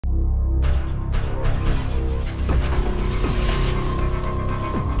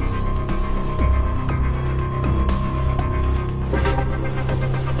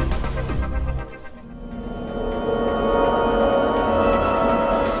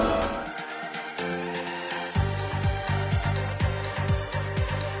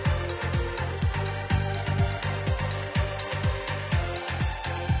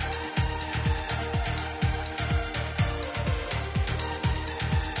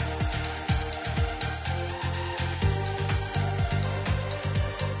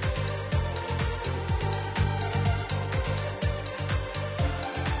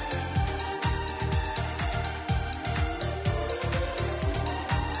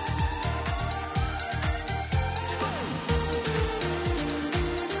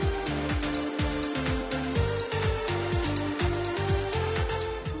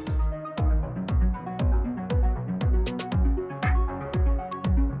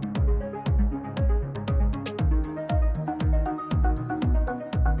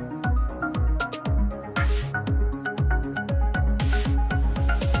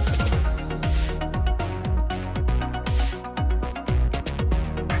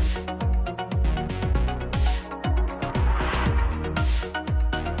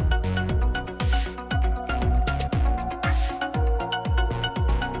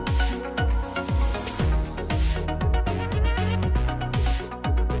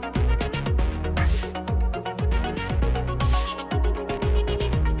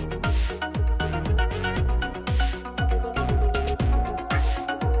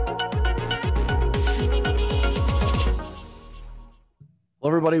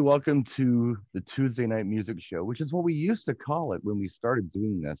everybody. Welcome to the Tuesday Night Music Show, which is what we used to call it when we started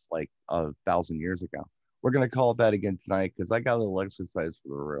doing this like 1,000 years ago. We're going to call it that again tonight because I got a little exercise for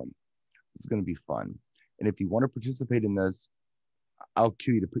the room. It's going to be fun. And if you want to participate in this, I'll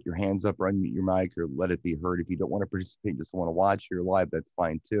cue you to put your hands up or unmute your mic or let it be heard. If you don't want to participate, just want to watch your live, that's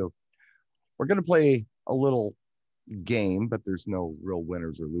fine too. We're going to play a little game, but there's no real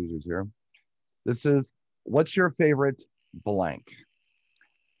winners or losers here. This is, what's your favorite blank?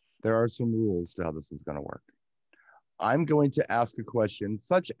 There are some rules to how this is going to work. I'm going to ask a question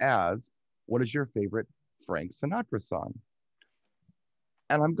such as, what is your favorite Frank Sinatra song?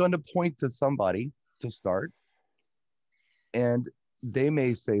 And I'm going to point to somebody to start. And they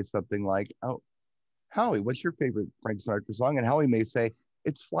may say something like, oh, Howie, what's your favorite Frank Sinatra song? And Howie may say,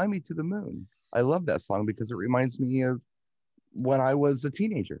 it's Fly Me to the Moon. I love that song because it reminds me of when I was a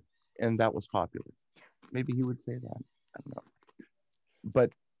teenager and that was popular. Maybe he would say that. I don't know.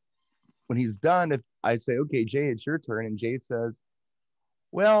 But when he's done, if I say, okay, Jay, it's your turn, and Jay says,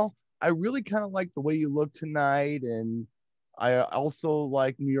 well, I really kind of like the way you look tonight, and I also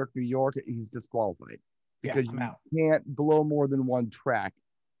like New York, New York, he's disqualified because you can't blow more than one track,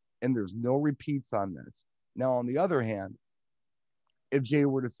 and there's no repeats on this. Now, on the other hand, if Jay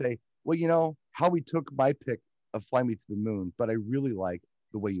were to say, well, you know, Howie took my pick of Fly Me to the Moon, but I really like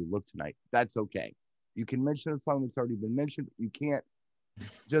the way you look tonight, that's okay. You can mention a song that's already been mentioned. You can't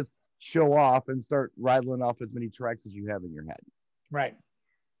just show off and start rattling off as many tracks as you have in your head. Right.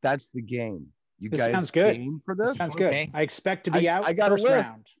 That's the game. This guys sounds good. Game for this? Sounds good. Okay. I expect to be out I got first a list.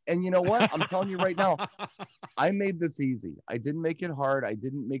 round. And you know what? I'm telling you right now, I made this easy. I didn't make it hard. I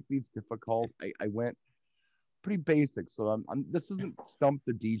didn't make these difficult. I went pretty basic. So this isn't stump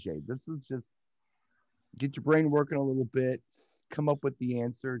the DJ. This is just get your brain working a little bit, come up with the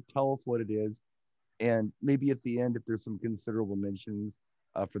answer, tell us what it is. And maybe at the end, if there's some considerable mentions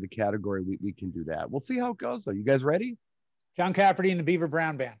for the category, we can do that. We'll see how it goes, though. You guys ready? John Cafferty and the Beaver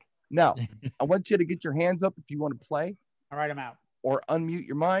Brown Band. Now, I want you to get your hands up if you want to play. All right, I'm out. Or unmute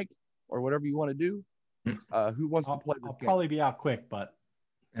your mic or whatever you want to do. Who wants to play this I'll game? probably be out quick, but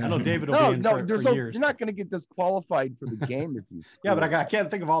I know David will be in for years. You're not going to get disqualified for the game if you Yeah, but I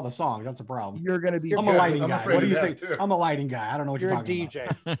can't think of all the songs. That's a problem. You're going to be... I'm a lighting guy. What do you think? Too. I'm a lighting guy. I don't know what you're talking about.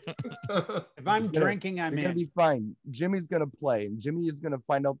 You're a DJ. If I'm drinking, I'm in. You're going to be fine. Jimmy's going to play, and Jimmy is going to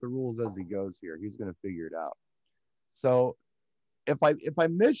find out the rules as he goes here. He's going to figure it out. So if I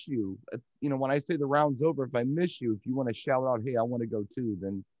miss you, you know, when I say the round's over, if I miss you, if you want to shout out, hey, I want to go too,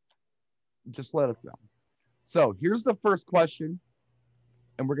 then just let us know. So here's the first question.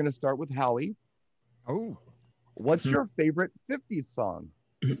 And we're going to start with Howie. Oh. What's your favorite 50s song?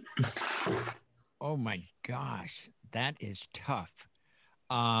 Oh, my gosh. That is tough.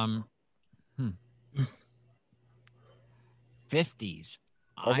 50s.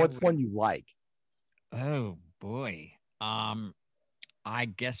 Or what's one you like? Oh, boy. I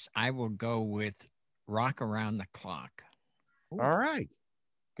guess I will go with Rock Around the Clock. Ooh. All right.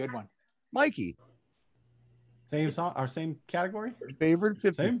 Good one. Mikey. Same song, our same category? Favorite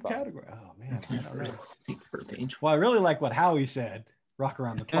 50s Same song. Category. Oh, man. I don't know. Well, I really like what Howie said, Rock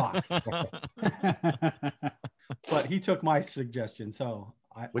Around the Clock. But he took my suggestion, so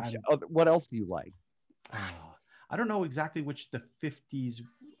what else do you like? I don't know exactly which the 50s,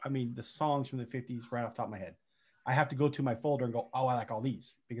 I mean, the songs from the 50s right off the top of my head. I have to go to my folder and go, oh, I like all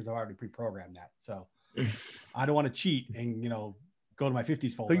these because I've already pre-programmed that. So I don't want to cheat and, you know, go to my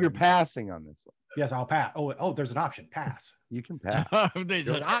 50s folder. So you're passing on this one. Yes, I'll pass. Oh, there's an option. Pass. You can pass. There's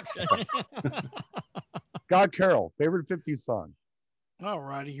an option. God Carroll, favorite 50s song. All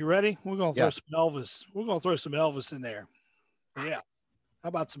righty. You ready? We're going to throw some Elvis. We're going to throw some Elvis in there. Yeah. How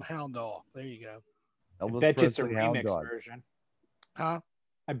about some Hound Dog? There you go. I bet you it's a remix version. Huh?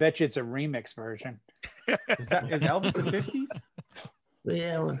 I bet you it's a remix version. Is Elvis the 50s?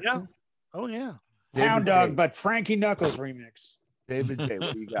 Yeah. Oh, yeah. Hound Dog, but Frankie Knuckles remix. David J.,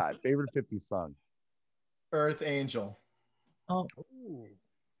 what do you got? Favorite 50s song? Earth Angel. Oh.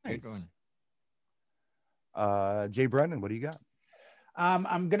 Nice. Jay Brennan, what do you got?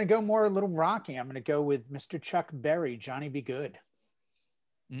 I'm going to go more a little rocky. I'm going to go with Mr. Chuck Berry, Johnny Be Good.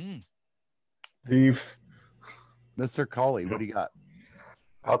 Steve. Mr. Colley, what do you got?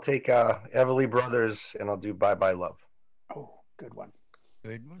 I'll take Everly Brothers and I'll do Bye Bye Love. Oh, good one.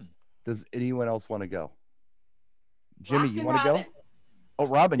 Good one. Does anyone else want to go? Jimmy, you want to go? Oh,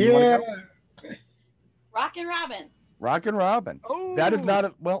 Robin, you want to go? Rockin' Robin. Rockin' Robin. Oh. That is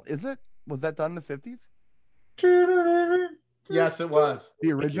not well, is it? Was that done in the 50s? Yes, it was.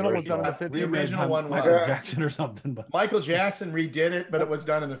 The original was done in the 50s? The original one was. Michael Jackson or something. But Michael Jackson redid it, but it was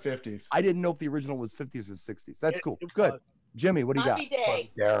done in the 50s. I didn't know if the original was 50s or 60s. That's cool. Good. Jimmy, what do you got? Bobby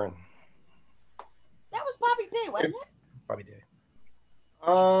Day. Darren. That was Bobby Day, wasn't it? Bobby Day.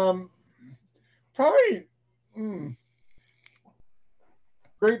 Probably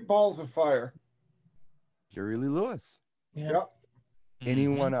Great Balls of Fire. Jerry Lee Lewis. Yeah. Yep.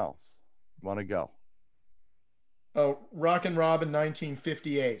 Anyone else want to go? Oh, Rockin' Robin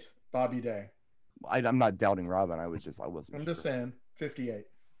 1958, Bobby Day. I'm not doubting Robin. I wasn't. I'm just saying 58.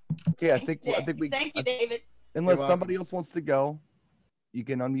 Okay, I Thank think we. Thank you, David. Unless You're somebody welcome. else wants to go, you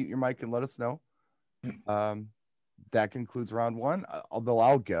can unmute your mic and let us know. That concludes round one. Although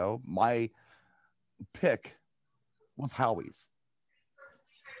I'll go. My pick was Howie's.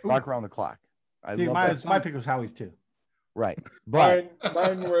 Rock Around the Clock. I See, love my that song. pick was Howie's too. Right, but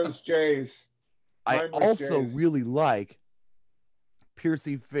Mine was Jay's. I Mine was also Jay's. really like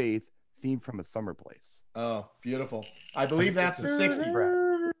Piercy Faith theme from A Summer Place. Oh, beautiful. I believe that's the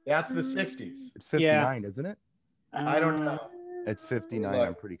 60s. That's the 60s. It's 59, isn't it? I don't know. It's 59. Look.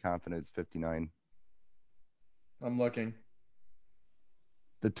 I'm pretty confident it's 59. I'm looking.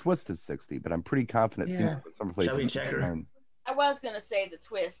 The twist is 60, but I'm pretty confident theme Yeah. from A Summer Place Shall we is check her? 59. I was going to say the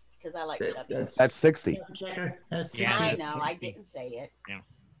twist because I like Chubby. That's 60. Checker. That's Yeah. 60. I know. I didn't say it.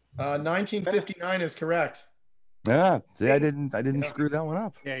 1959 is correct. Yeah, see, I didn't screw that one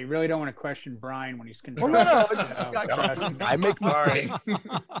up. Yeah, you really don't want to question Brian when he's Well, controlling. no, it's just, I make mistakes. You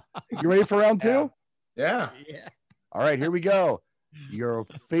ready for round two? Yeah. Yeah. All right, here we go. Your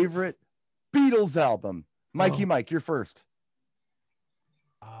favorite Beatles album. Mikey, Mike, you're first.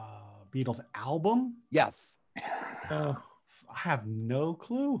 Beatles album? Yes. I have no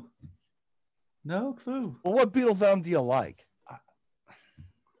clue. No clue. Well, what Beatles album do you like?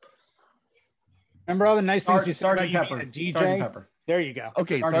 Remember all the nice things you said about Sergeant you Pepper. being a DJ? Sergeant Pepper. There you go.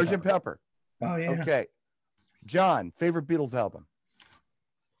 Okay, Sergeant Pepper. Oh, yeah. Okay. John, favorite Beatles album?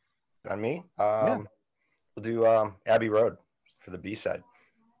 On me? Yeah. We'll do Abbey Road for the B-side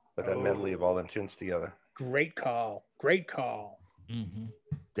with that medley of all them tunes together. Great call. Great call. Mm-hmm.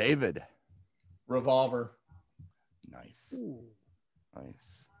 David. Revolver. Nice.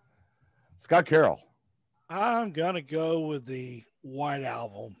 Nice. Scott Carroll. I'm gonna go with the White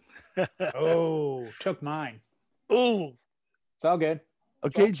Album. Oh, took mine. Ooh, It's all good.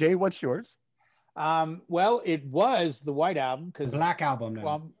 Okay, Jay, what's yours? Well, it was the White Album because Black album.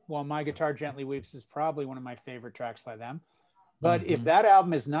 Then. well, My Guitar Gently Weeps is probably one of my favorite tracks by them. But if that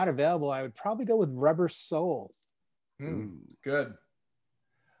album is not available, I would probably go with Rubber Soul. Good.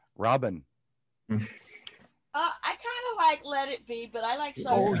 Robin. I kind of like Let It Be, but I like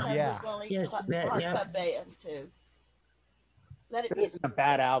Sgt. yeah. Yes, that, yeah. Club Band too. Let It It Be. isn't a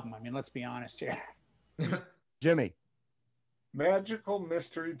bad album. I mean, let's be honest here. Jimmy. Magical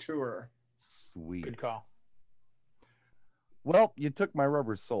Mystery Tour. Sweet. Good call. Well, you took my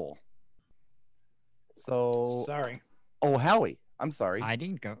Rubber Soul. So, Sorry. oh, Howie. I'm sorry. I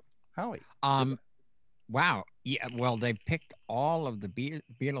didn't go. Howie. Wow. Yeah. Well, they picked all of the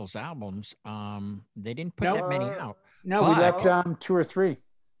Beatles albums. They didn't put that many out. No, we But- left 2 or 3.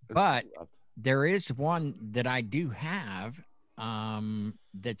 But there is one that I do have.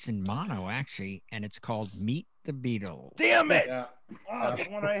 That's in mono actually, and it's called Meet the Beatles. Damn it! Yeah. Oh, that's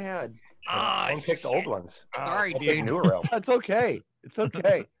the one I had. Don't pick the old ones. Sorry, Don't pick dude. newer albums. That's okay. It's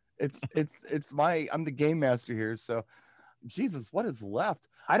okay. it's my I'm the game master here. So, Jesus, what is left?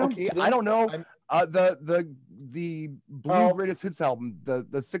 I don't know. The Blue Greatest Hits album,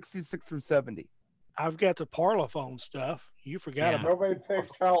 the 66 through 70. I've got the Parlophone stuff. You forgot about. Nobody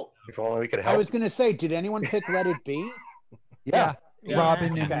picked Help. If only we could I help. was going to say, did anyone pick Let It Be? Yeah.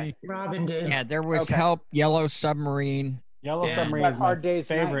 Robin and me. Robin did. Yeah, there was Okay. Help, Yellow Submarine, Yellow Yeah. Submarine Got is Hard my Day's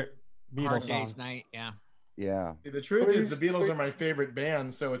Night. favorite Beatles Hard song. Day's Night. Yeah. Yeah. The truth is, the Beatles are my favorite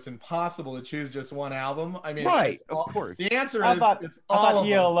band, so it's impossible to choose just one album. I mean, Right, it's all- of course. The answer I is thought, it's I all thought of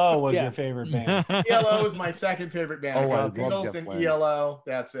them. ELO was Yeah. your favorite band. ELO is my second favorite band. Oh, I The love Beatles Jeff and Lynne. ELO.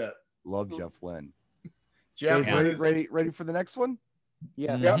 That's it. Love Jeff Lynne. Jeff Guys, Lynne is, ready for the next one?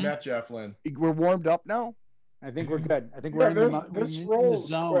 Yes. Yep, met Jeff Lynne. We're warmed up now? I think we're good. I think Yeah, we're in the, this in the rolls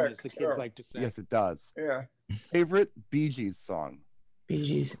zone, quick, as the kids sure. like to say. Yes, it does. Yeah. Favorite Bee Gees song? Bee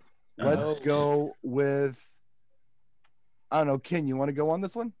Gees. Let's go with, I don't know, Ken, you want to go on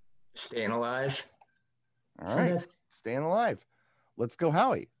this one? Staying Alive. All right. Yes. Staying alive. Let's go,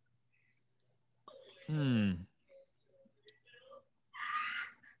 Howie.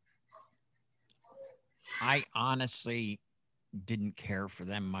 I honestly didn't care for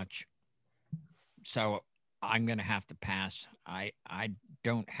them much, so I'm gonna have to pass. I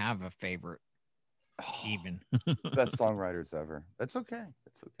don't have a favorite even. Best songwriters ever. That's okay.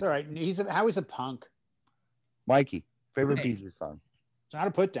 That's okay. It's all right. Howie's a punk. Mikey, favorite Hey. Bee Gees song? It's not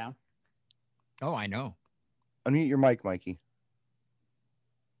a put down. Oh, I know. Unmute your mic, Mikey.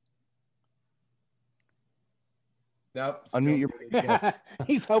 Nope. Unmute your mic.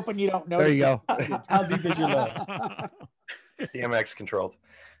 He's hoping you don't There notice. you go. How deep is your love? DMX controlled.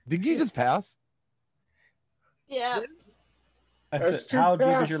 Did you just pass? Yeah. That's There's it. two How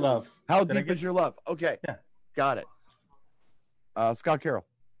deep is your love? passes. How Did I deep get- is your love? Okay. Yeah. Got it. Scott Carroll.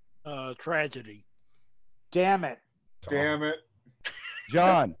 Tragedy. Damn it. Damn it.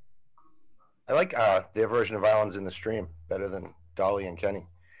 John. I like their version of Islands in the Stream better than Dolly and Kenny.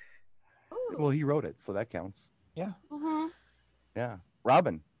 Well, he wrote it, so that counts. Mm-hmm. Yeah.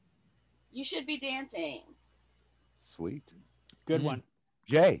 Robin. You should be dancing. Sweet. Good one.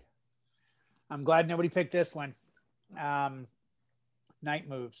 Jay. I'm glad nobody picked this one. Night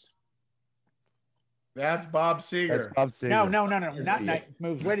Moves. That's Bob Seger. That's Bob Seger. No, not Night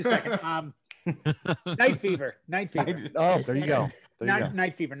Moves. Wait a second. Night Fever. Night Fever. Oh, there you go. There you go. Not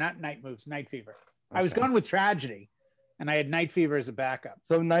Night Fever, not Night Moves. Night Fever. I was Okay. going with Tragedy, and I had Night Fever as a backup.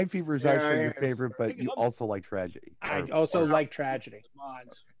 So Night Fever is Yeah, actually I your am. favorite, but you also like Tragedy. I also like Tragedy.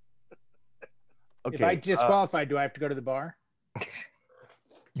 Mine's. Okay. If I disqualify, do I have to go to the bar?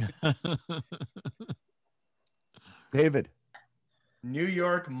 David. New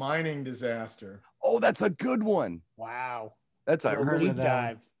York mining disaster. Oh, that's a good one. Wow. That's a Little heard really deep of that.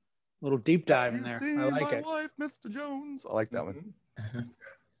 dive. Little deep dive in You there. see I like my it. wife, Mr. Jones. I like that one. Mhm.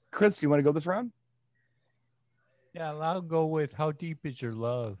 Chris, do you want to go this round? Yeah, I'll go with How Deep Is Your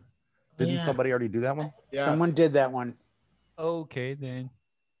Love? Didn't Yeah. somebody already do that one? Yes. Someone did that one. Okay, then.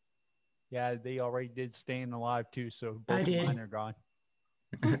 Yeah, they already did Staying Alive too, so both I of did. mine are gone.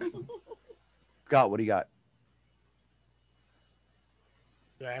 Scott, what do you got?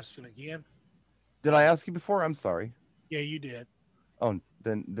 You asking again? Did I ask you before? I'm sorry. Yeah, you did. Oh,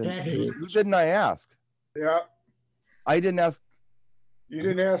 then Tragedy. who didn't I ask? Yeah. I didn't ask You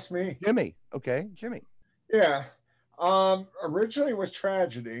didn't ask me. Jimmy. Okay, Jimmy. Yeah. Originally it was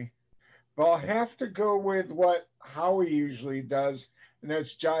Tragedy, but I'll have to go with what Howie usually does, and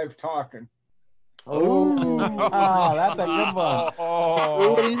that's Jive Talking. Oh, that's a good one.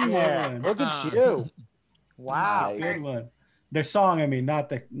 Oh, Threw it in there. Look at you. Wow. Good one. The song, I mean, not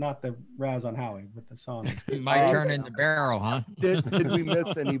the Raz on Howie, but the song. My turn in the barrel, huh? Did we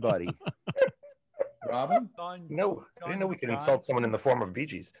miss anybody? Robin? No, I didn't know we could insult someone in the form of Bee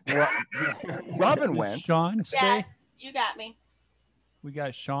Gees. Robin Did went. Sean say Yeah, you got me. we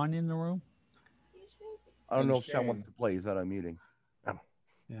got Sean in the room? I don't know if And Sean wants Shane. to play. He's out on meeting.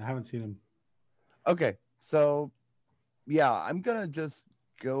 Yeah, I haven't seen him. Okay, so yeah, I'm gonna just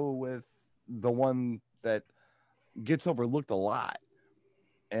go with the one that gets overlooked a lot,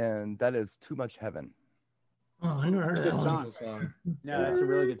 and that is Too Much Heaven. Oh, I never heard of Good that one. song. Song. No, that's a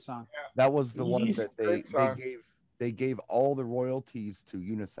really good song. That was the one Jeez. that Great song. they gave all the royalties to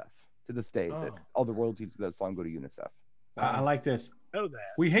UNICEF, to the state. That Oh. all the royalties to that song go to UNICEF. I like this. Know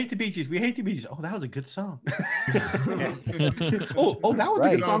that. We hate the Bee Gees. We hate the Bee Gees. Oh, that was a good song. oh, that was a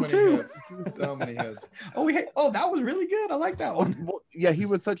Right. good So song many too. hits. So many hits. Oh, that was really good. I like that one. Well, yeah,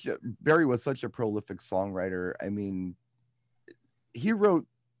 Barry was such a prolific songwriter. I mean, he wrote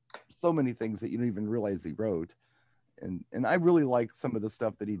so many things that you don't even realize he wrote. And I really like some of the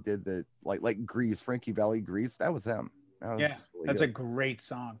stuff that he did that like Grease, Frankie Valli Grease. That was him. That was Yeah, really that's a good. great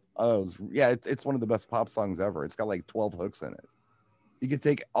song. It's one of the best pop songs ever. It's got like 12 hooks in it. You could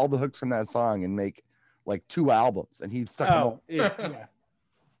take all the hooks from that song and make like 2 albums, and he stuck them all. Yeah.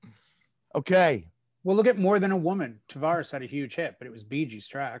 Okay. Well, look at More Than a Woman. Tavares had a huge hit, but it was Bee Gees'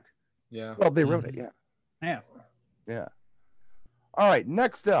 track. Yeah. Well, they wrote it. Yeah. Yeah. Yeah. All right.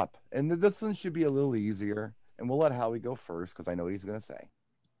 Next up, and this one should be a little easier, and we'll let Howie go first because I know what he's going to say.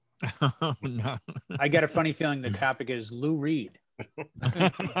 Oh, no. I get a funny feeling the topic is Lou Reed.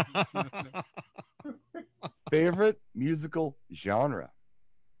 Favorite musical genre?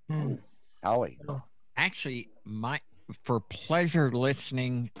 Howie. Actually, for pleasure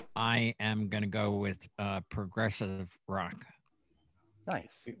listening, I am going to go with progressive rock.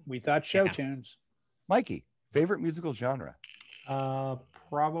 Nice. We thought show Yeah. tunes. Mikey, favorite musical genre?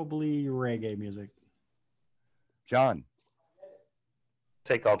 Probably reggae music. John.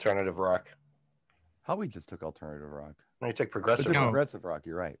 Take alternative rock. Howie just took alternative rock. No, you take I progressive took No. rock. progressive rock.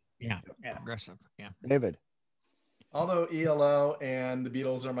 You're right. Yeah, Yeah. progressive. Yeah. David. Although ELO and the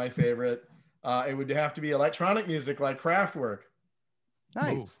Beatles are my favorite, it would have to be electronic music like Kraftwerk.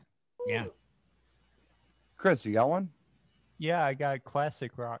 Nice. Yeah. Chris, you got one? Yeah, I got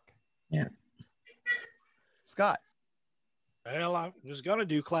classic rock. Scott. Well, I was going to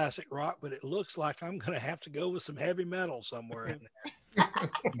do classic rock, but it looks like I'm going to have to go with some heavy metal somewhere in there.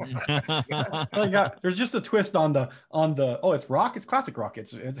 There's just a twist on the oh, it's rock, it's classic rock,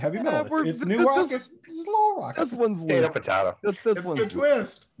 it's heavy metal, it's new rock, it's slow rock. This one's Potato, loose. potato. This It's one's the loose.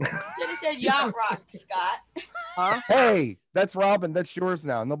 twist. You should have said yacht rock, Scott. Hey, that's Robin. That's yours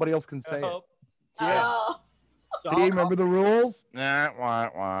now. Nobody else can say it. Yeah. Oh. So See, remember the rules? Nah, wah,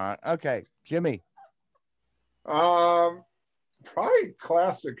 wah. Okay, Jimmy. Probably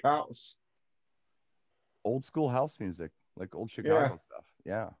classic house. Old school house music, like old Chicago stuff.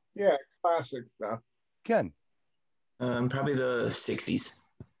 Yeah. Yeah, classic stuff. Ken. Probably the 60s.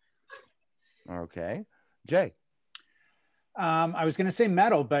 Okay. Jay. I was going to say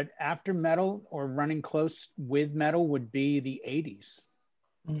metal, but after metal or running close with metal would be the 80s.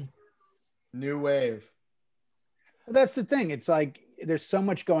 New wave. Well, that's the thing. It's like there's so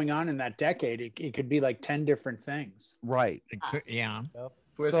much going on in that decade. It could be like 10 different things. Right. Yeah.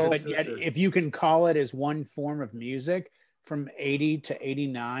 Twisted But yet, Sister. if you can call it as one form of music from 80 to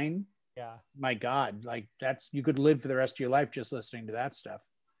 89, Yeah. my God, like that's, you could live for the rest of your life just listening to that stuff.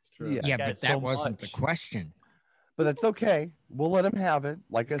 It's true. Yeah. Yeah, Yeah, but so that wasn't much. the question. But that's okay. We'll let him have it.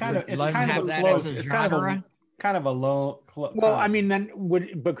 Like It's I kind said, of, it's Let 'em kind have of a that close. as a It's kind of a genre? low. Well, I mean, then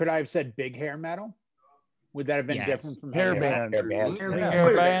but could I have said big hair metal? Would that have been Yes. different from hair heavy metal? band. Hairband. Yeah.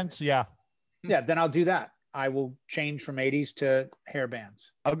 Hair bands, yeah. Yeah, then I'll do that. I will change from 80s to hair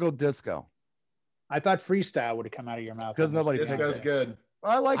bands. I'll go disco. I thought freestyle would have come out of your mouth. Because nobody This picked goes it. good.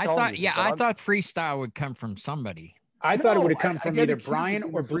 I like I all thought, music, yeah, but I I'm- thought freestyle would come from somebody. I thought it No, would have come I from get either accused of Brian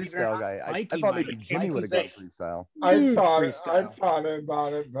being or a believe it or freestyle not, guy. I Mikey thought might maybe have. Jimmy would have got Mikey freestyle. I Dude, thought freestyle.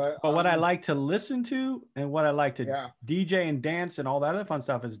 about it, but what I like to listen to and what I like to Yeah. DJ and dance and all that other fun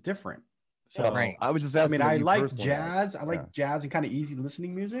stuff is different. So Right. I was just I asking. mean, what I you like personally jazz. I Yeah. like jazz and kind of easy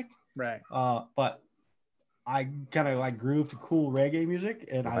listening music. Right. But I kind of like groove to cool reggae music,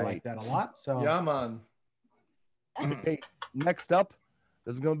 and I Right. like that a lot. So Yeah, man. Okay, next up,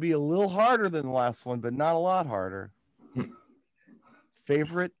 this is going to be a little harder than the last one, but not a lot harder.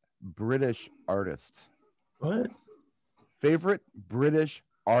 Favorite British artist. What? Favorite British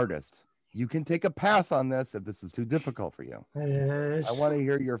artist. You can take a pass on this if this is too difficult for you. Yes. I want to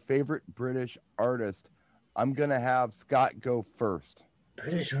hear your favorite British artist. I'm going to have Scott go first.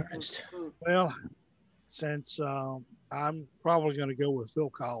 British artist. Well, since I'm probably going to go with Phil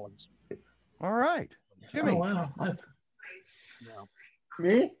Collins. All right. Jimmy. Oh, wow. Yeah.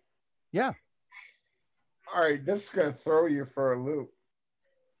 Me? Yeah. All right, this is gonna throw you for a loop.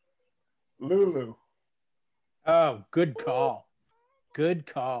 Lulu. Oh, good call. Good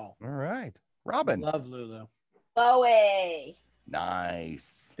call. All right. Robin. Love Lulu. Bowie.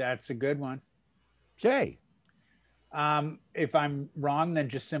 Nice. That's a good one. Jay. If I'm wrong, then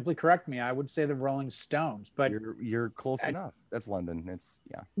just simply correct me. I would say the Rolling Stones, but You're close enough. That's London. It's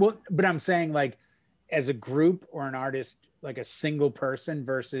yeah. well, but I'm saying like as a group or an artist, like a single person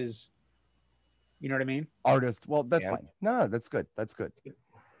versus, you know what I mean? Artist. Well, that's Yeah. fine. No, that's good. That's good.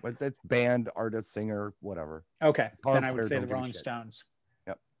 But that's band, artist, singer, whatever. Okay, Guitar then I would player say don't the give a Rolling shit. Stones.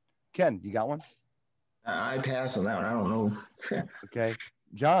 Ken, you got one? I pass on that one. I don't know. Okay.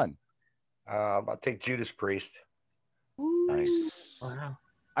 John. I'll take Judas Priest. Nice. Wow.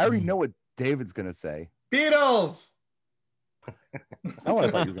 I already know what David's gonna say. Beatles. That's not what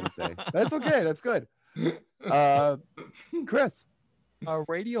I thought you were gonna say. That's okay. That's good. Chris.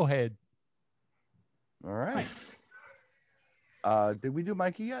 Radiohead. All right. Did we do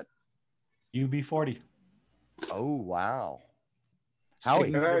Mikey yet? UB40. Oh wow. Sticking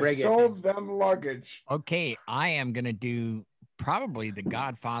Howie. And with the I reggae sold thing. them luggage. Okay, I am going to do probably the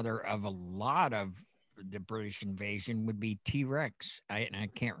godfather of a lot of the British invasion would be T-Rex. And I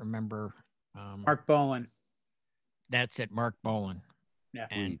can't remember. Mark Bolan. That's it, Mark Bolan. Yeah.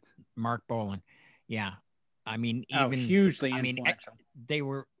 And Sweet. Mark Bolan. Yeah. I mean, Oh, even hugely I mean, influential. they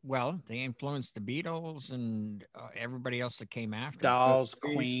were, well, they influenced the Beatles and everybody else that came after. Dolls,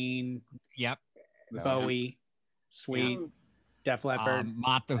 Sweet. Queen, Yep. Bowie, Sweet, Def Leppard.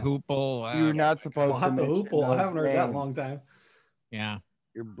 Mott the Hoople. You're not supposed to What the mention hoople? I those haven't heard that in a names. long time. Yeah.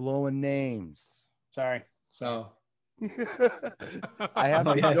 You're blowing names. Sorry. Oh, I have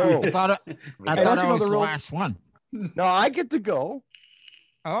Oh, to yeah. go. I thought it, I Hey, thought don't I you know was the the rules? last one. No, I get to go.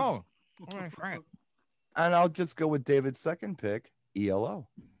 Oh, right. And I'll just go with David's second pick, ELO.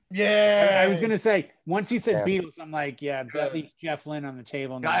 yeah. I was gonna say once you said Yeah. Beatles, I'm like, yeah, that leaves Jeff Lynne on the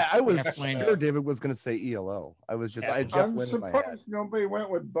table now. I was Jeff Lynne. sure David was going to say ELO. I was just, Yeah. I had Jeff I'm Lynne in my head. surprised nobody went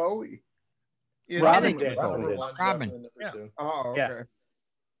with Bowie. Yeah, Robin number did. one, Robin. Jeff Lynne, number two. Oh, Yeah. okay.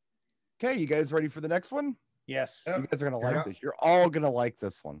 Okay, you guys ready for the next one? Yes. Yep. You guys are going to like Yeah. this. You're all going to like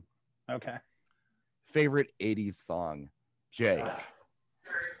this one. Okay. Favorite 80s song? Jay.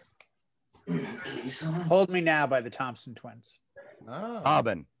 Hold Me Now by the Thompson Twins. Oh.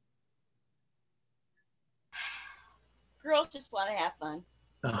 Robin. Girls just want to have fun.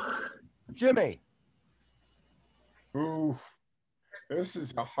 Jimmy. Ooh, this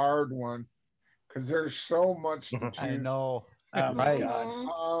is a hard one because there's so much to choose. I know. Oh my Right.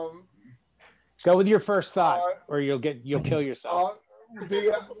 God. Go with your first thought, or you'll kill yourself.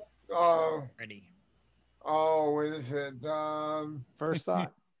 Ready. Oh, is it? First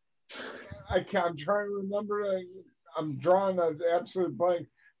thought. I'm trying to remember. I'm drawing an absolute blank.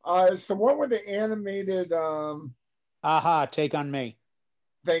 It's the one with the animated. Aha! Take on Me.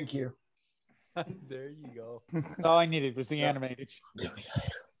 Thank you. There you go. All I needed was the animated.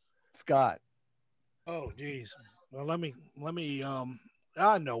 Scott. Oh, geez. Well, let me.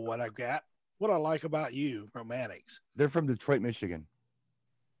 I know what I've got. What I like about you, Romantics. They're from Detroit, Michigan.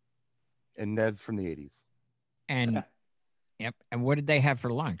 And Ned's from the 80s. And yep. And what did they have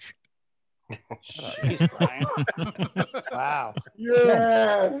for lunch? Jeez, Brian. Wow.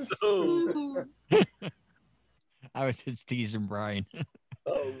 Yes. I was just teasing Brian.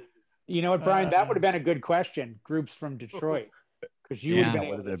 You know what, Brian? That would have been a good question. Groups from Detroit, because you would have been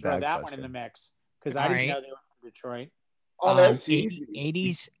able to throw that one in the mix. Because I didn't know they were from Detroit. Oh, that's easy.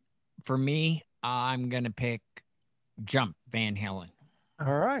 80s for me. I'm gonna pick Jump Van Halen.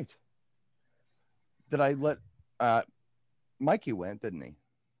 All right. Did I let Mikey went, didn't he?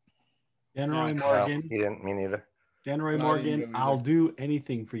 Denroy No, Morgan. he didn't. Me neither. Denroy Not Morgan. even. I'll do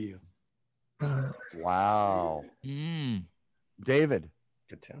anything for you. Wow. David.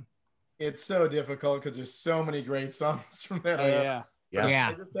 Good tune. It's so difficult because there's so many great songs from that Oh, era. yeah. Yeah.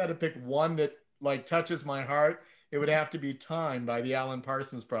 I just had to pick one that like touches my heart. It would have to be Time by the Alan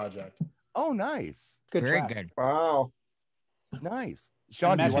Parsons Project. Oh, nice. Good Very track. good. Wow. Nice.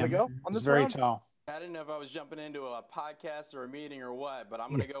 Sean, do you want to go on He's this very round? tall. I didn't know if I was jumping into a podcast or a meeting or what, but I'm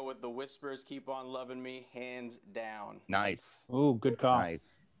going to go with The Whispers, Keep On Loving Me, hands down. Nice. Ooh, good call.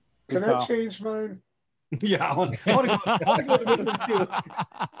 Nice. Can I change mine? Yeah, I want to go with this one too.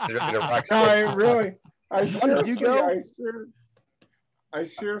 No, really. I Did you go? I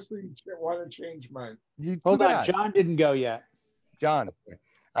seriously want to change mine. Hold on, John didn't go yet. John.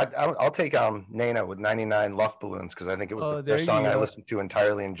 I'll take Nena with 99 Luftballons because I think it was the first song I listened to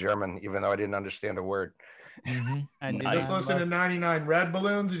entirely in German, even though I didn't understand a word. Just listen to 99 Red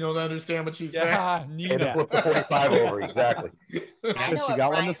Balloons and you'll understand what she's saying. Hey, to flip the 45 over, exactly. Chris, you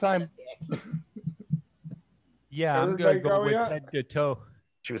got one this time? Yeah, I'm going to go with Head to Toe.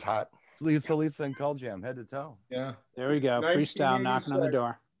 She was hot. Lisa, and Call Jam, Head to Toe. Yeah. There we go. Freestyle knocking on the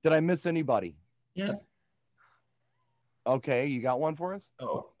door. Did I miss anybody? Yeah. Okay, you got one for us?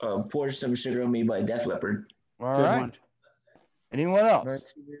 Pour Some Sugar on Me by Def Leppard. All right. Anyone else?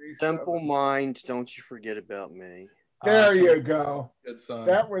 Simple Minds, Don't You Forget About Me. There you go. Good song.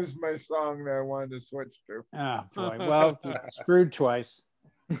 That was my song that I wanted to switch to. Oh, boy. Well, you screwed twice.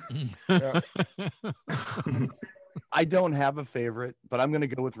 Yeah. I don't have a favorite, but I'm going to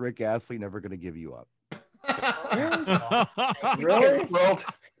go with Rick Astley, Never Gonna Give You Up. Really?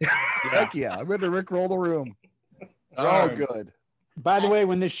 Heck yeah. I'm going to Rick roll the room. We're all good. By the way,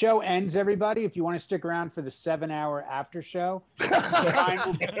 when the show ends, everybody, if you want to stick around for the 7-hour after show,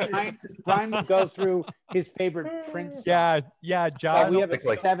 Brian will go through his favorite Prince. Yeah, John. We have a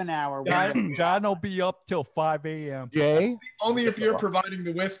 7-hour. John will be up till 5 a.m. Jay? Only if you're providing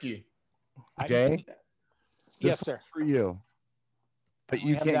the whiskey. Jay? Yes, This sir. is for you. But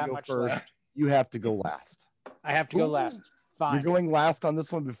you have can't that go much first. left. You have to go last. I have to go last. Fine. You're going last on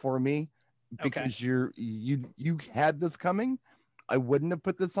this one before me Okay. because you had this coming. I wouldn't have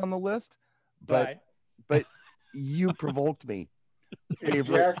put this on the list, but you provoked me.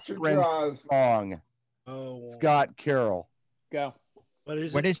 Favorite Jack to Prince draws. song. Oh, Scott Carroll. Go. What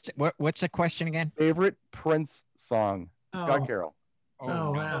is What it? is what's the question again? Favorite Prince song. Scott Carroll.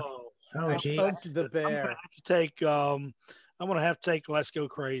 Oh, wow. Oh, I geez. poked the I'm bear. gonna have to take. I'm gonna have to take Let's Go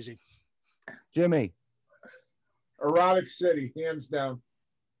Crazy. Jimmy. Erotic City, hands down.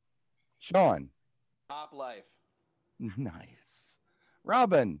 Sean. Top Life. Nice.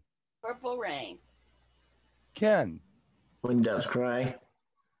 Robin. Purple Rain. Ken. When Doves Cry.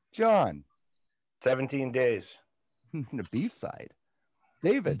 John. 17 Days. The B-side.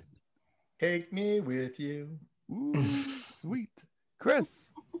 David. Take me with you. Ooh, sweet.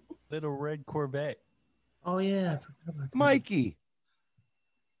 Chris. Little Red Corvette. Oh, yeah. I forgot about that. Mikey.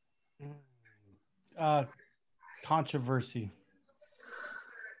 Controversy.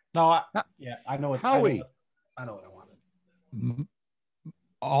 No, I know what. Howie. I know what I wanted.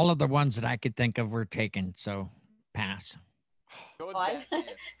 All of the ones that I could think of were taken, so pass. Go with What? Bad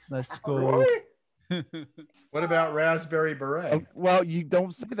Let's go. What about Raspberry Beret? Oh, well, you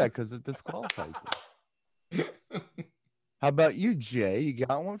don't say that because it disqualifies you. How about you, Jay? You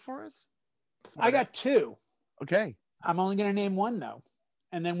got one for us? I got two. Okay. I'm only going to name one though,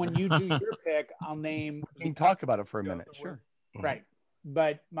 and then when you do your pick, I'll name. We can talk about it for a minute. Sure. Right,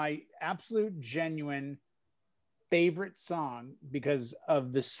 but my absolute genuine favorite song, because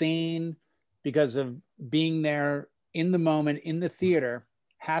of the scene, because of being there in the moment in the theater,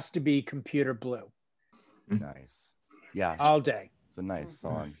 has to be Computer Blue. Nice. Yeah. All day. It's a nice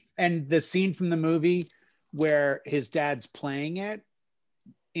song. And the scene from the movie where his dad's playing it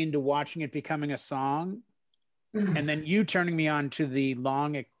into watching it becoming a song, and then you turning me on to the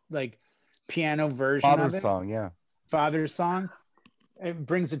long like piano version Father's of it. song, yeah. Father's song. It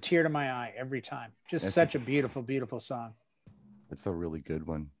brings a tear to my eye every time. Just such a beautiful, beautiful song. It's a really good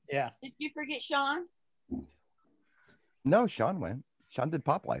one. Yeah. Did you forget Sean? No, Sean went. Sean did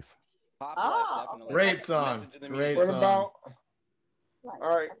Pop Life. Pop Oh. Life, definitely. Great song. Great What song. about?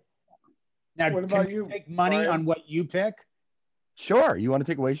 All right. Now, What can about we you, take money Brian? on what you pick? Sure. You want to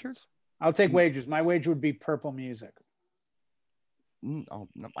take wagers? I'll take wagers. My wager would be Purple Music. Oh,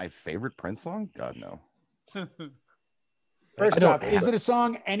 not my favorite Prince song? God, no. First off, is it a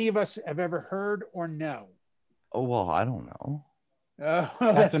song any of us have ever heard or no? Oh, well, I don't know.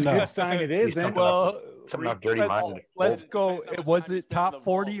 That's a good sign it isn't. Well, let's go. Depends Was time you it spend in top the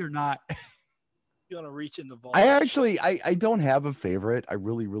 40 vault. or not? You want to reach in the vault. I don't have a favorite. I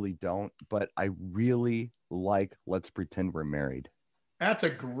really, really don't. But I really like Let's Pretend We're Married. That's a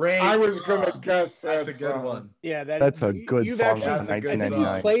great. I was song. gonna guess That's a that good song. one. Yeah, That's a good you've song actually, from That's a good I think you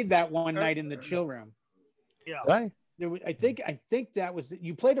 1999. played that one night in the chill room. Yeah. Right? I think that was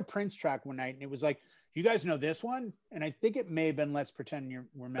you played a Prince track one night, and it was like, you guys know this one, and I think it may have been "Let's Pretend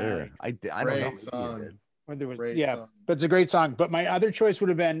We're Married." I don't know. Great Maybe you song. did. Or there was, Great yeah, song. but it's a great song. But my other choice would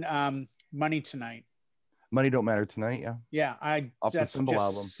have been "Money Tonight." Money Don't Matter Tonight. Yeah. Yeah, Off the that's Symbol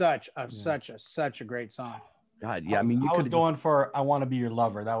just album. such a great song. God, yeah. I mean, you I was could going for "I Want to Be Your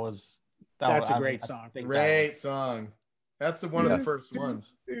Lover." That's a great song. Great song. That's one of the first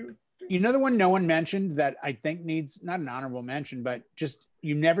ones. You know the one no one mentioned that I think needs not an honorable mention, but just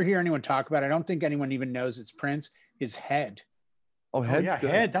you never hear anyone talk about. I don't think anyone even knows it's Prince. Is Head. Oh, Head's yeah, good.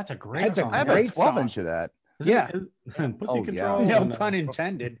 Head. That's a great Head's a song. I have a great 12-inch song. of that. Yeah. Pussy Control. No and, pun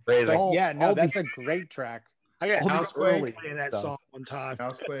intended. Crazy. But yeah, no, all that's a great track. I got All the early Housequake playing that stuff. song one time.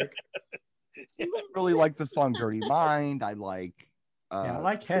 Housequake. I really like the song "Dirty Mind." I like. Yeah, I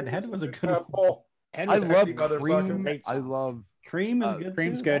like Head. Head was a good one. Temple. Head I was a love motherfucker. Cream. I love. Cream is good.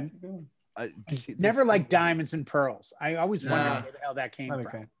 Cream's too. good. That's a good one. Never liked Diamonds and Pearls. I always wondered Nah. where the hell that came Okay.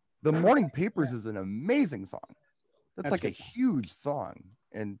 from. The Morning Papers is an amazing song. That's That's like a a good song. huge song,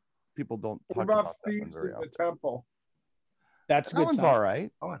 and people don't What talk about about that one Thieves very in often. the Temple? That's a That good one's song. all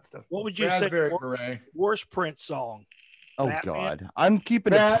right. Oh, that stuff. What would you Raspberry say? Beret. Worst Prince song? Oh Batman? God, I'm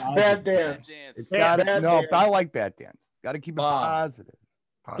keeping it Bad positive. Dance. It's Bad got Dance. no. I like Bad Dance. Got to keep it Bob. positive.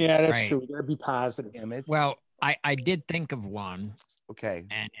 Yeah, that's Right. true. We gotta be positive. Damn it. Well, I did think of one, Okay,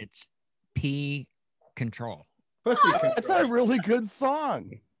 and it's P Control. Pussy Control. that's a really good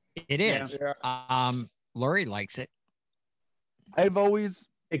song. It is. Yeah. Lori likes it. I've always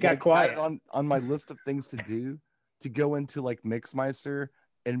It got had quiet. it on my list of things to do, to go into like Mixmeister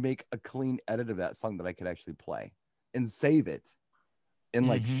and make a clean edit of that song that I could actually play and save it and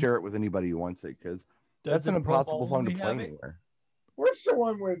like Mhm. share it with anybody who wants it, because that's an the Pro impossible Bowl song to movie play have it? anywhere. What's the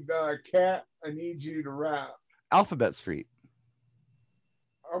one with Cat? I Need You to Rap. Alphabet Street.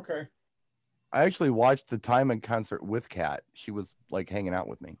 Okay. I actually watched the Timon concert with Kat. She was like hanging out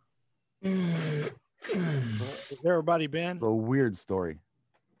with me. Has everybody been? It's a weird story.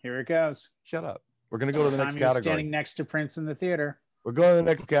 Here it goes. Shut up. We're gonna go to the Time next you're category. standing next to Prince in the theater. We're going to the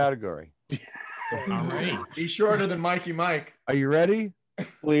next category. All right. He's shorter than Mikey Mike. Are you ready?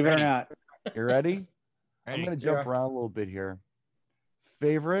 Believe it or Ready. not. You ready? I'm Ready. gonna jump around a little bit here.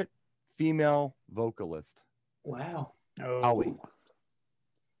 Favorite female vocalist? Wow. Oh, Howie.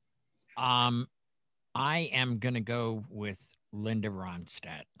 I am gonna go with Linda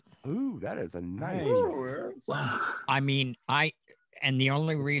Ronstadt. Ooh, that is a nice. Wow. I mean, and the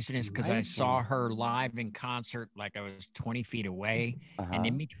only reason is because I saw her live in concert, like I was 20 feet away, and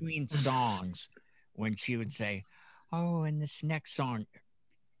in between songs, when she would say, "Oh, and this next song,"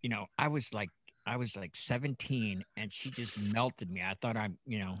 you know, I was like 17, and she just melted me. I thought I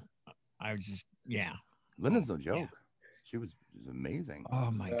was just, yeah. Linda's no joke. She was amazing. Oh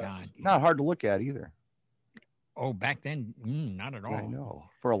my God. Not hard to look at either. Oh, back then, not at all. I know.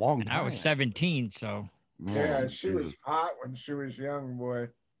 For a long And time. I was 17, so. Yeah, she was hot when she was young, boy.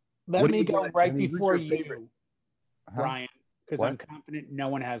 Let What do me you go got, right Jimmy? Who's before your favorite? you, Huh? Brian, because What? I'm confident no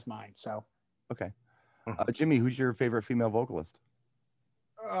one has mine. So Okay. Jimmy, who's your favorite female vocalist?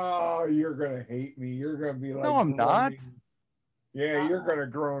 Oh, you're gonna hate me. You're gonna be like, No, I'm not. Yeah, you're gonna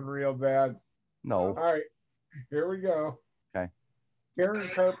groan real bad. No. All right, here we go. Okay. Karen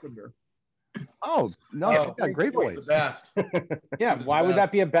Carpenter. Oh no, she's got a great voice. The best. Yeah, why would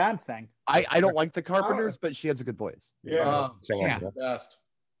that be a bad thing? I don't like the Carpenters, but she has a good voice. Yeah. She's the best.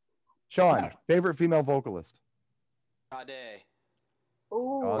 Sean, favorite female vocalist? Sade.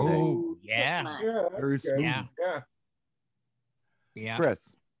 Oh, yeah. Yeah, Very that's good. smooth. Yeah. Yeah.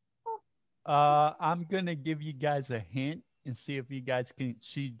 Chris. I'm gonna give you guys a hint and see if you guys can.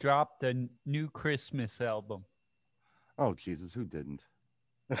 She dropped a new Christmas album. Oh Jesus, who didn't?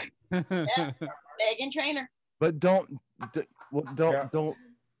 Megan Trainor. But don't.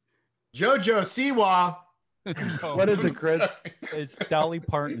 JoJo Siwa. What is it, Chris? It's Dolly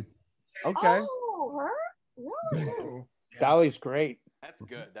Parton. Okay. Oh, her? Really? Dolly's great. That's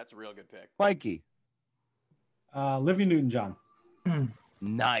good. That's a real good pick. Mikey. Olivia Newton-John.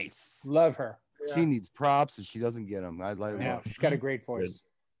 Nice. Love her. She needs props and she doesn't get them. I like. Yeah, she's got a great voice.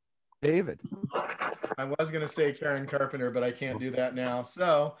 David. I was going to say Karen Carpenter, but I can't do that now.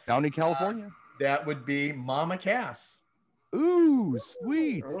 So, Downey, California. That would be Mama Cass. Ooh,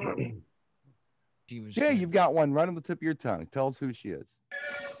 sweet. She was Jay, you've got one right on the tip of your tongue. Tell us who she is.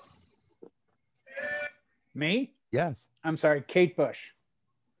 Me? Yes. I'm sorry, Kate Bush.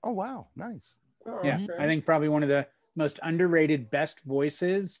 Oh, wow. Nice. Yeah, I think probably one of the most underrated best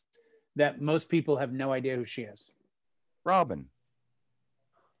voices that most people have no idea who she is. Robin.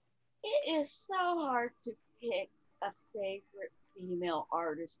 It is so hard to pick a favorite female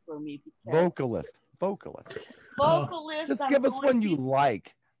artist for me. Vocalist. Vocalist. Just I'm give us going one to- you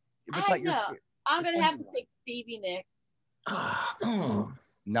like. If it's I not your- know. I'm going to have to pick Stevie Nicks.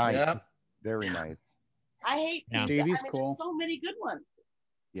 Nice. Yeah. Very nice. I hate Yeah. Stevie. Stevie's there's cool. so many good ones.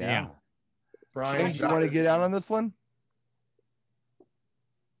 Yeah. Brian, Hey, you want to get out on this one?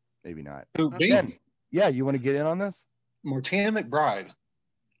 Maybe not. Who, me? Ben, yeah, you want to get in on this? Morticia McBride.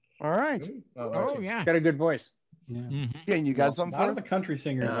 All right. Oh, yeah. Got a good voice. Yeah. Yeah, and you got something A lot for of us? the country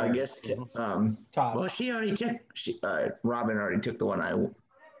singers. I are guess. tops. Well, she already took. Robin already took the one I.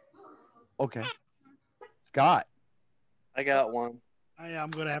 Okay. Scott. I got one. I'm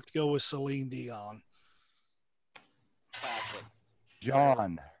going to have to go with Celine Dion. Classic.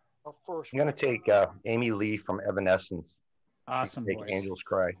 John. Her first I'm gonna take Amy Lee from Evanescence. Awesome Make voice. Angels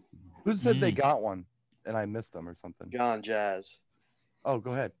Cry. Who said they got one and I missed them or something? John Jazz. Oh,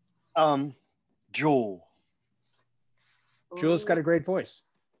 go ahead. Jewel. Jewel's got a great voice.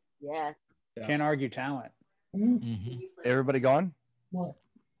 Yes. Can't argue talent. Everybody gone?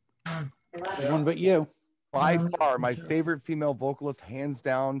 Everyone but you. By far, my favorite female vocalist, hands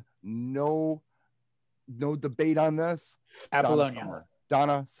down, no debate on this. Apollonia.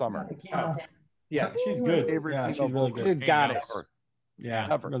 Donna Summer. Yeah, she's good. Favorite Yeah, female she's really vocalist good. Goddess. ever. Yeah,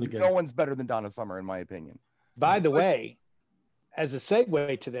 Ever. really good. No one's better than Donna Summer, in my opinion. By the way, as a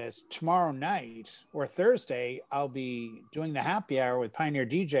segue to this, tomorrow night or Thursday, I'll be doing the happy hour with Pioneer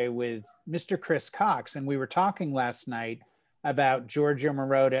DJ with Mr. Chris Cox. And we were talking last night about Giorgio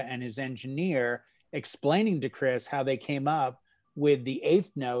Moroder and his engineer explaining to Chris how they came up with the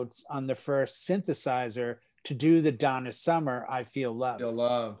eighth notes on the first synthesizer to do the Donna Summer I Feel Love. Feel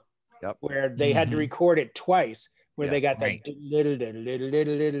love. Yep. Where they had to record it twice, where Yeah, they got that right.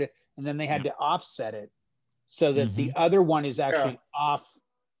 and then they had to offset it so that the other one is actually off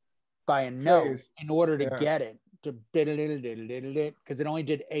by a note Phase. in order to Yeah. get it to because it only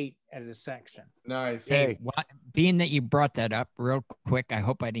did 8 as a section. Nice. Hey, being that you brought that up real quick, I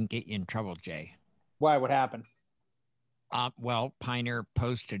hope I didn't get you in trouble, Jay. Why? What happened? Well, Pioneer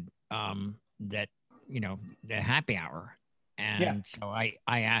posted that, the happy hour. And so I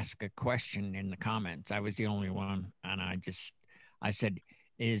asked a question in the comments. I was the only one. And I said,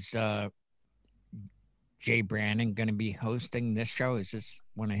 is Jay Brannon going to be hosting this show? Is this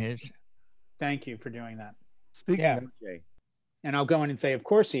one of his? Thank you for doing that. Speaking Yeah. of Jay, And I'll go in and say, of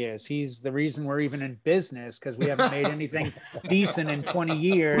course he is. He's the reason we're even in business because we haven't made anything decent in 20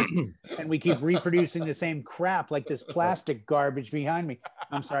 years. And we keep reproducing the same crap like this plastic garbage behind me.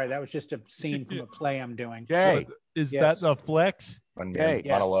 I'm sorry. That was just a scene from a play I'm doing. Jay, Is Yes. that the flex? One Hey.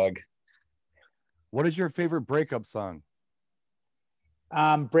 man monologue. what is your favorite breakup song?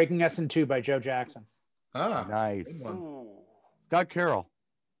 Breaking Us in Two by Joe Jackson. Ah, Nice. good one. Ooh. Scott Carroll,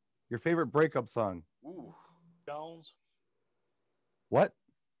 your favorite breakup song? Ooh. Jones. What?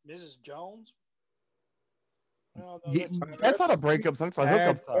 Mrs. Jones. No, Ye- that's not a breakup song. It's a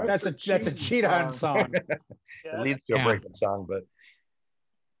hookup song. That's a cheat on song. It leads to a breakup song, but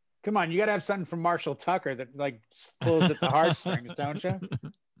Come on, you got to have something from Marshall Tucker that like pulls at the heartstrings, don't you?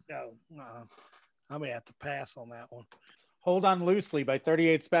 No, I may have to pass on that one. Hold on loosely by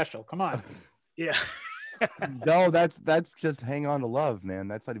 38 Special. Come on. Yeah. No, that's just Hang On to Love, man.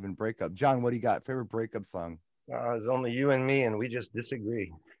 That's not even breakup. John, what do you got? Favorite breakup song? It's only you and me, and we just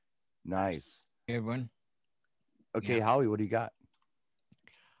disagree. Nice. Good one. Okay, Yeah. Howie, what do you got?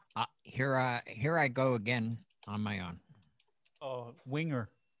 Here I go again on my own. Oh, Winger.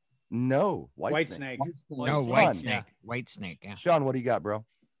 No, White Snake. No, White Snake. White Snake. Yeah. Sean, what do you got, bro?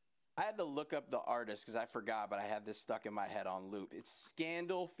 I had to look up the artist because I forgot, but I had this stuck in my head on loop. It's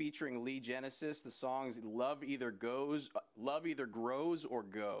Scandal featuring Lee Genesis. The song's Love Either Grows or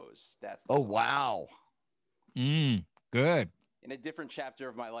Goes. That's the song. Wow. Good. In a different chapter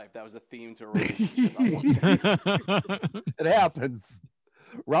of my life, that was a theme to a relationship. It happens.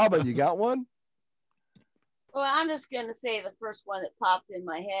 Robin, you got one? Well, I'm just going to say the first one that popped in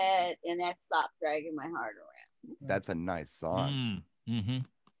my head, and that Stop Dragging My Heart Around. That's a nice song. Mm-hmm.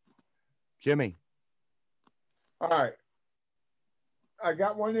 Jimmy. All right. I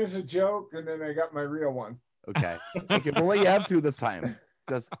got one as a joke, and then I got my real one. Okay. Okay, we'll let you have two this time.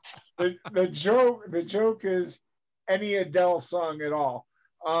 Just... The joke is any Adele song at all.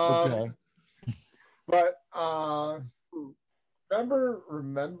 Okay. But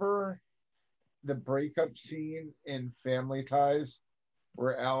remember the breakup scene in Family Ties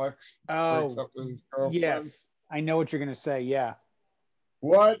where Alex breaks up with his girlfriend? Yes. I know what you're going to say. Yeah.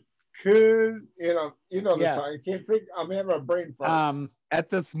 What could the song? I can't think. I'm having a brain fart. At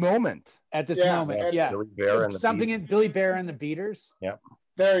this moment. Yeah. Billy Bear and the Something in Billy Bear and the Beaters. Yeah.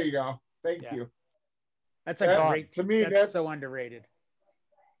 There you go. Thank you. That's a great. To me, that's so underrated.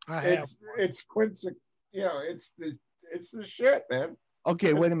 It's Quincy. It's the shit, man.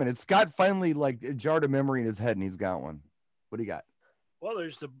 Okay, wait a minute. Scott finally jarred a memory in his head, and he's got one. What do you got? Well,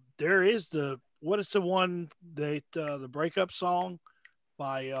 there is the what is the one that the breakup song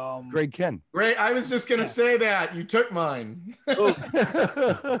by Greg Ken. Great. I was just gonna say that. You took mine. We don't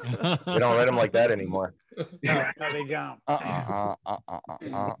write them like that anymore. No, they don't.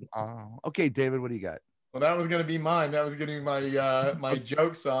 Okay, David, what do you got? Well, that was gonna be mine. That was gonna be my my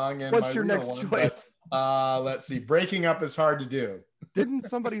joke song. And what's my your real next one, choice? But, let's see. Breaking up is hard to do. Didn't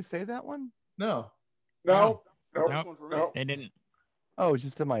somebody say that one? No. No. They didn't. Oh, it's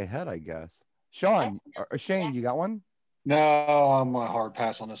just in my head, I guess. Sean or Shane, you got one? No, I'm a hard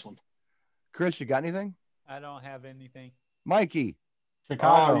pass on this one. Chris, you got anything? I don't have anything. Mikey.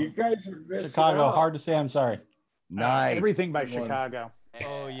 Chicago. You guys are missing Chicago. out. Hard to say. I'm sorry. Nice. Everything by Chicago.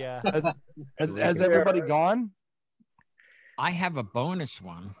 Oh yeah. Has everybody gone? I have a bonus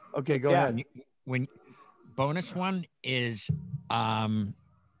one. Okay, go ahead. When bonus one is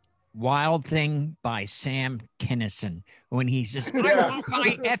Wild Thing by Sam Kinison when he says, I want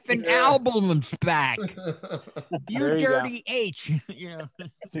my effing albums back. You dirty H.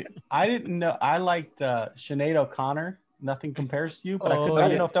 See, I didn't know. I liked Sinead O'Connor. Nothing compares to you, but I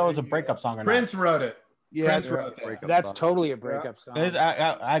didn't know if that was a breakup song or not. Prince wrote it. Yeah, Prince wrote that. That's totally a breakup song.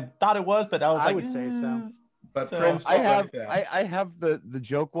 I thought it was, but I would say so. But Prince, I have the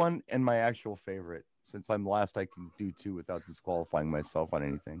joke one and my actual favorite. Since I'm last, I can do two without disqualifying myself on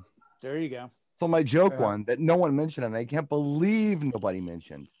anything. There you go. So my joke one that no one mentioned, and I can't believe nobody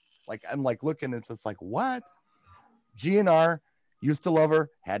mentioned. I'm looking, it's just what? GNR used to love her,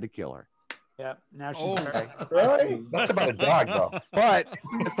 had to kill her. Yeah, now she's married. Really? That's about a dog, though. But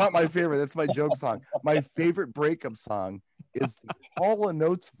it's not my favorite. That's my joke song. My favorite breakup song is the Hall &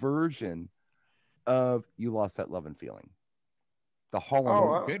 Oates version of "You Lost That Love and Feeling." The Hall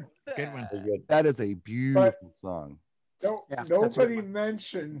 & Oates. Good one. That is a beautiful song.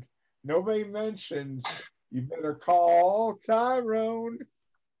 Nobody mentioned. You better call Tyrone.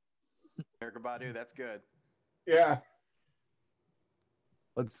 Erykah Badu, that's good. Yeah.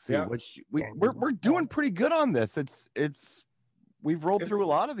 Let's see. We're doing pretty good on this. We've rolled through a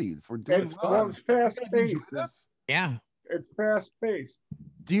lot of these. We're doing it's fast paced. Yeah. It's fast paced.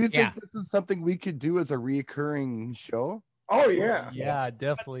 Do you think this is something we could do as a reoccurring show? Oh yeah. Yeah,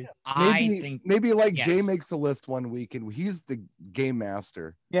 definitely. Maybe Jay makes a list one week and he's the game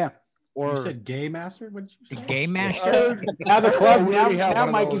master. Yeah. Or you said gay master? What did you say? Game master? Now the club. Now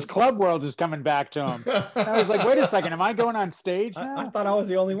Mikey's club world is coming back to him. I was like, wait a second, am I going on stage now? I thought I was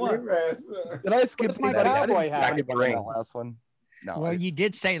the only one. Did I skip my cowboy hat? that last one? No. Well, you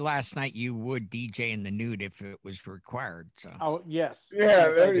did say last night you would DJ in the nude if it was required. So. Oh yes. Yeah,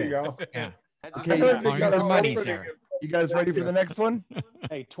 there you go. Yeah. Okay, you guys ready for the next one?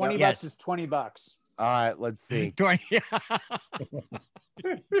 Hey, $20 is $20. All right, let's see. 20.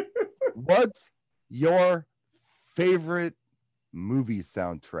 What's your favorite movie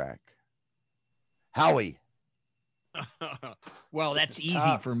soundtrack? Howie. Well, This that's is easy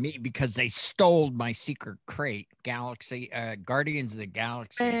tough. for me because they stole my secret crate, Guardians of the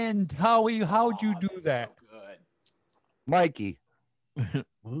Galaxy. And Howie, how'd you do that? So good. Mikey,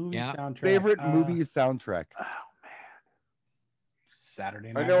 Movie Yeah. soundtrack. favorite movie soundtrack? Saturday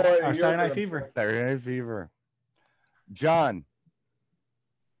I Night. know what Or you're Saturday Night gonna Fever. pick. Saturday Night Fever. John,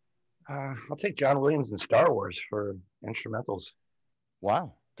 I'll take John Williams and Star Wars for instrumentals.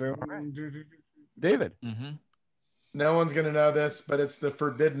 wow. Dun, right. dun, dun, dun. David, No one's going to know this, but it's The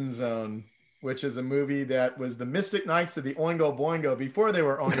Forbidden Zone, which is a movie that was the Mystic Knights of the Oingo Boingo before they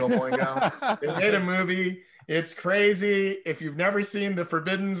were Oingo Boingo. They made a movie. It's crazy. If you've never seen The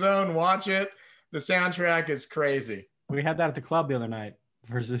Forbidden Zone, watch it. The soundtrack is crazy. We had that at the club the other night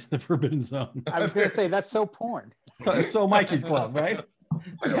versus the Forbidden Zone. I was going to say that's so porn. So Mikey's club, right?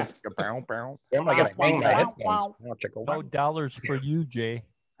 Yeah. bow, bow. I'm like gonna hang my headphones. Wow. I'll check a No dollars for you, Jay.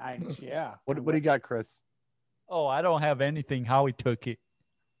 Yeah. What do you got, Chris? Oh, I don't have anything. Howie took it.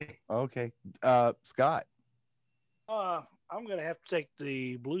 Okay. Scott, I'm gonna have to take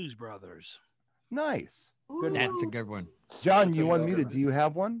the Blues Brothers. nice. That's a good one. John, That's you a want good me to? one. Do you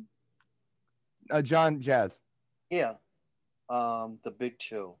have one? John, Yeah. The Big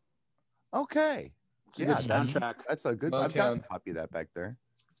Chill. Okay. It's a good that's- soundtrack. That's a good. I've got a Motown. copy of that back there.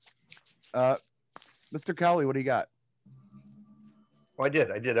 Mr. Cowley, what do you got? Oh, I did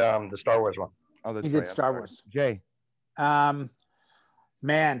the Star Wars one. Oh, that's He right. did I'm Star sorry. Wars. Jay,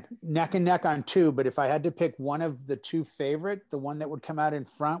 Man, neck and neck on two. But if I had to pick one of the two favorite, the one that would come out in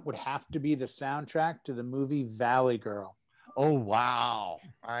front would have to be the soundtrack to the movie Valley Girl. oh wow,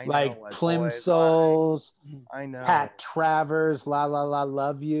 I Like know, it's Plimsolls, I know. Pat Travers, La La La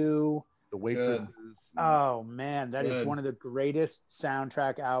Love You. The waitresses. Oh man, that is Good. one of the greatest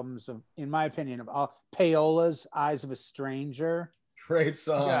soundtrack albums of, in my opinion, of all. Paola's Eyes of a Stranger. Great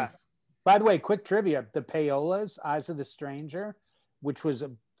song. Yes. By the way, quick trivia: the Paola's Eyes of the Stranger, which was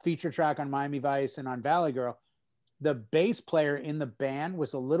a feature track on Miami Vice and on Valley Girl, the bass player in the band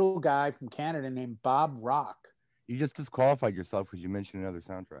was a little guy from Canada named Bob Rock. You just disqualified yourself because you mentioned another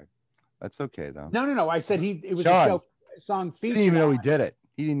soundtrack. That's okay though. No. I said it was Sean, a show, song He featured. didn't even know on he it. did it.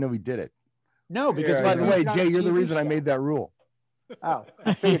 He didn't know he did it. No, because Yeah, it By was the way, featured on Jay, a you're the TV reason I show. made that rule. Oh,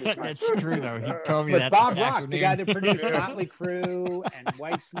 I figured as much. That's true, though. He told me But that. Bob this Rock, the guy that afternoon. produced Motley Crue and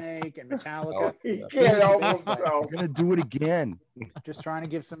Whitesnake and Metallica, He he can't was the help bass player. himself. I'm gonna do it again. Just trying to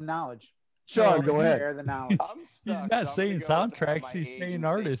give some knowledge. Sean, go ahead. Share the knowledge. I'm stuck. not so I'm saying gonna go with soundtracks, my he's age saying and say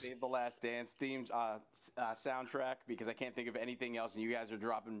artists. Save the Last Dance themed soundtrack because I can't think of anything else, and you guys are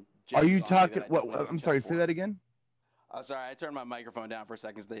dropping. Are you gems on me talking? that I What? definitely I'm didn't sorry. check Say for. that again. Sorry, I turned my microphone down for a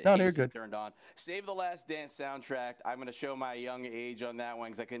second. The No, you're AC good. turned on. Save the Last Dance soundtrack. I'm going to show my young age on that one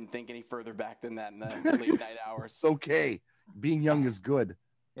because I couldn't think any further back than that in the late night hours. It's okay. Being young is good.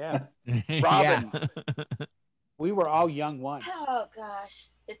 Yeah. Robin. We were all young once. Oh gosh,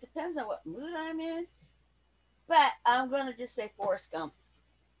 it depends on what mood I'm in, but I'm gonna just say Forrest Gump.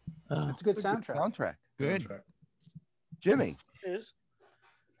 It's a good soundtrack. Soundtrack. Good. Jimmy, Is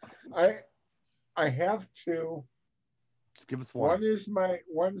I have two. just give us one.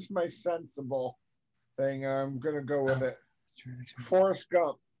 One's my sensible thing. I'm gonna go with it. Forrest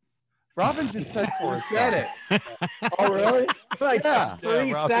Gump. Robin just said Forrest. Said it. Oh really? Like Yeah.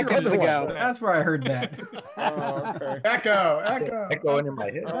 3 Rob, seconds you're the ago. That's where I heard that. Oh, okay. Echo. Echoing in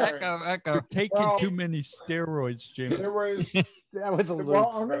my head. All right. Echo. You're taking Well- too many steroids, Jimmy. There was. That was a loop. Well,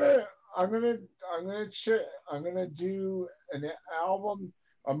 I'm gonna do an album,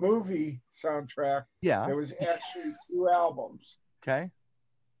 a movie soundtrack. Yeah. There was actually 2 albums. Okay.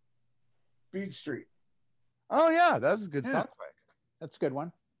 Beat Street. Oh yeah, that was a good Yeah. soundtrack. That's a good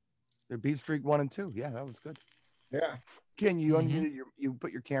one. The Beat Street 1 and 2. Yeah, that was good. Yeah. Ken, you unmuted you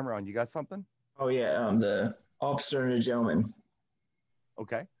put your camera on. You got something? Oh yeah, the Officer and the Gentleman.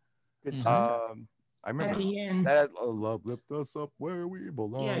 Okay. Good soundtrack. I remember At the end. that love lift us up where we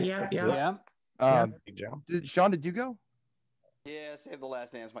belong. Yeah. Yeah. Sean, did you go? Yeah, Save the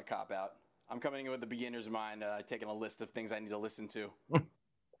Last Dance, my cop out. I'm coming in with the beginner's mind, taking a list of things I need to listen to.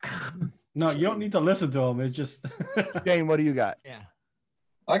 No, you don't need to listen to them. It's just Jane, what do you got? Yeah.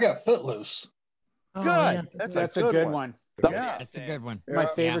 I got Footloose. Oh, Good. yeah. That's a good one. Yeah. That's a good one. My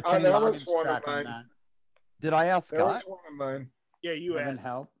favorite Yeah. Kenny That was Loggins one of track on mine. that. Did I ask That was Scott? one of mine. yeah, you Heaven had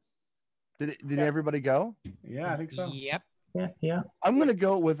help. Did everybody go? yeah, I think so. Yep. Yeah. I'm gonna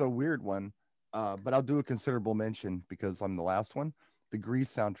go with a weird one, but I'll do a considerable mention because I'm the last one. The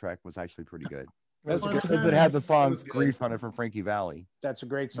Grease soundtrack was actually pretty good That's a Well, good. because it had the song was good. Grease on it from Frankie Valley. That's a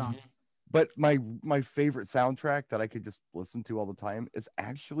great song. But my favorite soundtrack that I could just listen to all the time is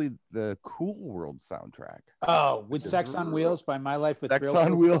actually the Cool World soundtrack. Oh, with Sex on Wheels by My Life with Sex Thrill on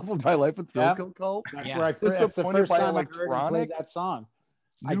Kill Wheels with My Life with Thrill Yep. Kill Cult. That's Yeah. where I first, that's the Disappointed first by time I heard and Electronic. played that song.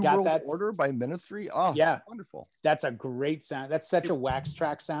 I New got World that. Order by Ministry. Oh, Yeah. wonderful. That's a great sound. That's such a wax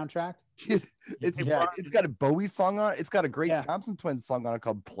track soundtrack. It's got a Bowie song on it. It's got a great Yeah. Thompson Twins song on it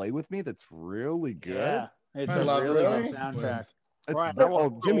called "Play with Me." That's really good. Yeah, it's I a love really Thompson good soundtrack. Twins. It's Right, very- I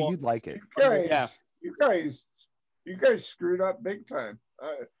want- oh, Jimmy, you'd like it. Yeah. You guys screwed up big time.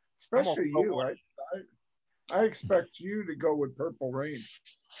 Especially you. I expect you to go with Purple Rain.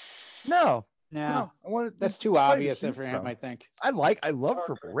 No, No, I wanted that's too plenty to obvious choose for him. from. I think I love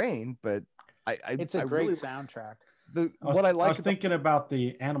Purple Rain, but it's a great soundtrack. What I like I was thinking about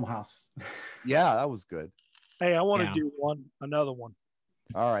the Animal House. Yeah, that was good. Hey, I want Yeah. to do another one.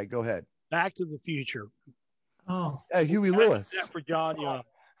 All right, go ahead. Back to the Future. Oh, Huey Lewis. That for John Young.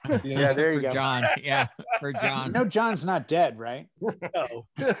 Yeah, there you For go. John. Yeah, for John. No, John's not dead, right? No.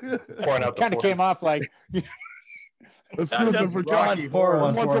 Pouring out the Kind of came off like, Let's do this for John. Rocky Pour Horror.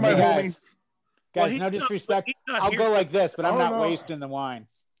 one for for my me. homie. guys, he's no not- disrespect. he's not I'll here. go like this, but I'm Oh, not no. wasting the wine.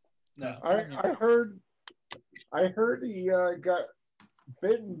 No. I heard he got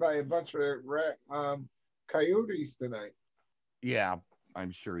bitten by a bunch of coyotes tonight. Yeah,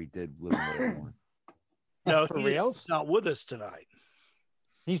 I'm sure he did live in Livermore. No, For he's reals? not with us tonight.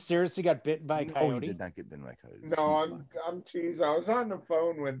 He seriously got bitten by a No, coyote. he did not get bitten by a coyote. No, I'm teasing. I was on the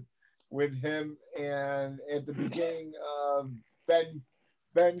phone with him, and at the beginning of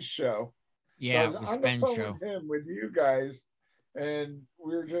Ben's show. Yeah, I it was was on the Ben's phone show. with him, with you guys, and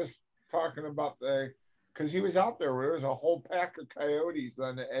we were just talking about because he was out there. There was a whole pack of coyotes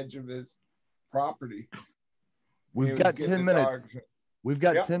on the edge of his property. He We've was got getting 10 the minutes. dogs. We've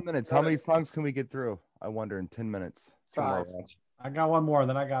got Yep. 10 minutes. How many songs can we get through? I wonder in 10 minutes. 5. I got one more,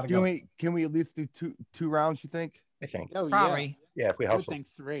 then I gotta go. Can we at least do two rounds, you think? I think. Oh, Probably. Yeah, if we I would hustle. think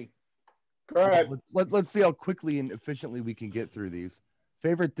 3. Go ahead. Let's see how quickly and efficiently we can get through these.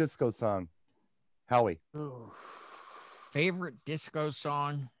 Favorite disco song? Howie. Favorite disco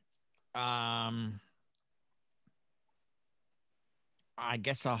song? I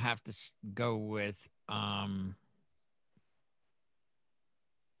guess I'll have to go with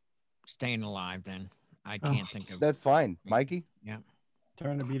Staying Alive then. I can't think of That's fine. Mikey? Yeah.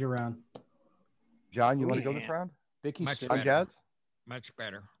 Turn the beat around. John, you Ooh, want to go yeah. this round? Vicky Much On better. Jazz? Much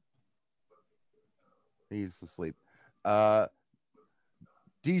better. He's asleep. DJ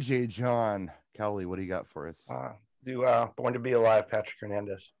John Cowley, what do you got for us? Do Born to Be Alive, Patrick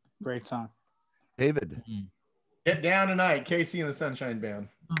Hernandez. Great song. David. Get Down Tonight, Casey and the Sunshine Band.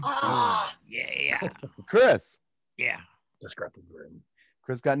 Ah, Yeah. Chris. Yeah. Discrepant Grim.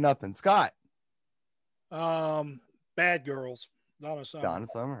 Chris got nothing. Scott. Bad Girls. Donna Summer. Donna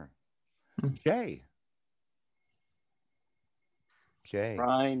Summer. Jay.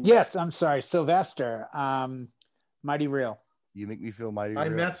 Brian. Yes, I'm sorry, Sylvester. Mighty Real. You make me feel mighty. I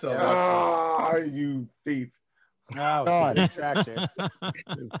real. met Sylvester. Ah, you thief. No, God. it's a tractor.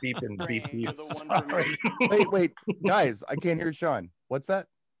 Deep and beep Train, you're beeps. the one for me. Wait, guys, I can't hear Sean. What's that?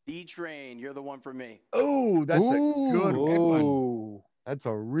 D-Train, you're the one for me. Oh, that's a good one. Ooh, That's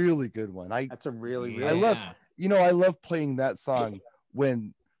a really good one. that's a really, I really. love, I love playing that song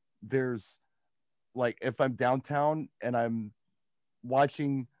when there's like, if I'm downtown and I'm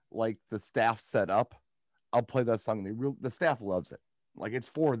watching like the staff set up, I'll play that song. And the staff loves it. Like it's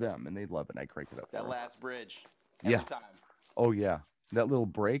for them and they love it. And I crank it up. That for 'em. last bridge. Every Yeah. time. Oh yeah. That little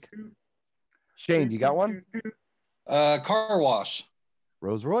break. Shane, you got one? Car Wash.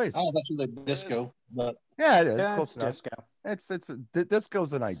 Rolls Royce. Oh, that's really disco, but Yeah, it is. Yeah, Close it's enough. disco.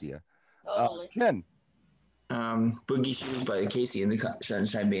 Disco's an idea. totally. Ken, Boogie Shoes by Casey and the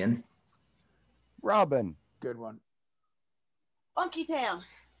Sunshine Band. Robin. Good one. Funky Town.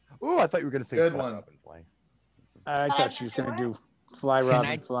 Oh, I thought you were going to say Good Fly one. Robin Fly. I thought she was going to do Fly Can Robin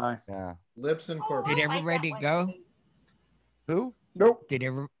I- Fly. Yeah. Lips and corporate. Did I like everybody that one. go? Who? Nope. Did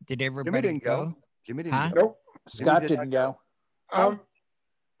Jimmy everybody didn't go. Jimmy didn't Huh? go. Nope. Scott did didn't go. I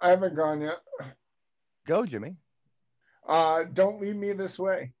haven't gone yet. Go, Jimmy. Don't Leave Me This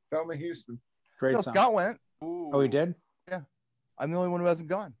Way. Thelma Houston. Great No, song. Scott went. Oh, he did? I'm the only one who hasn't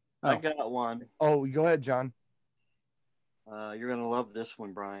gone. I Oh. got one. Oh, go ahead, John. You're gonna love this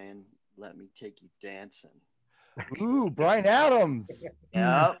one, Brian. Let Me Take You Dancing. Ooh, Brian Adams.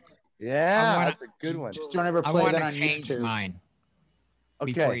 Yep. Yeah, I wanna- that's a good one. Just don't ever I play want that to on change YouTube. mine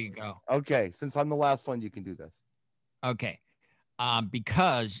before Okay. you go. Okay. Since I'm the last one, you can do this. Okay.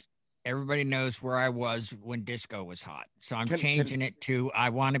 Because everybody knows where I was when disco was hot. So I'm Can- changing it to I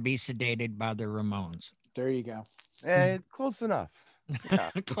Want to Be Sedated by the Ramones. There you go. Close enough.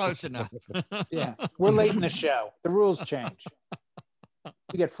 Close enough. Yeah, we're late in the show. The rules change.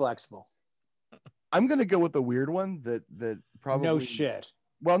 We get flexible. I'm gonna go with the weird one that probably No shit.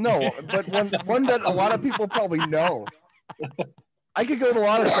 Well, no, but one that a lot of people probably know. I could go with a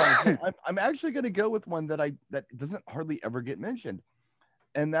lot of songs. I'm actually going to go with one that doesn't hardly ever get mentioned,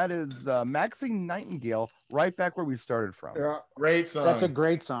 and that is Maxine Nightingale, Right Back Where We Started From. Yeah, great song. That's a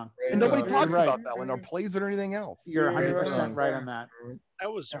great song. And nobody talks about that one or plays it or anything else. You're 100% right on that.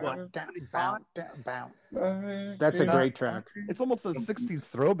 That was what? That's a great track. It's almost a 60s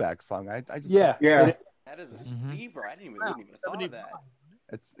throwback song. I just Yeah. That is a sleeper. I didn't even thought of that.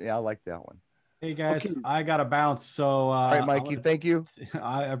 I like that one. Hey guys, I got to bounce. So all right, Mikey, thank you.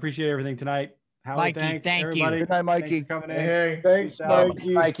 I appreciate everything tonight. Howie, Mikey, thanks, thank everybody. you. Good night, Mikey. Thanks for coming in. Hey, thanks, Peace out.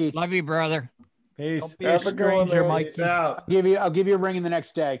 Mikey. Love you, brother. Peace. Don't be a stranger, Mikey. Out. I'll give you a ring in the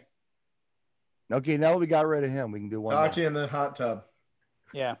next day. Okay, now that we got rid of him, we can do one. Talk to you in the hot tub.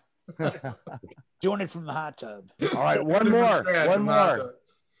 Yeah. Doing it from the hot tub. All right, one more. One more.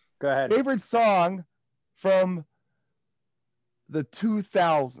 Go ahead. Favorite song from the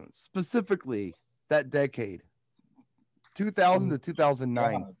 2000s, specifically that decade, 2000 to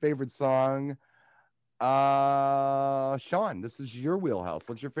 2009. Favorite song. Sean, this is your wheelhouse.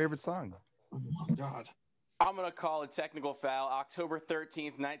 What's your favorite song? Oh my God. I'm going to call a technical foul. October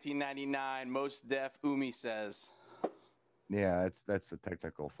 13th, 1999. Most Def Umi Says. Yeah, that's a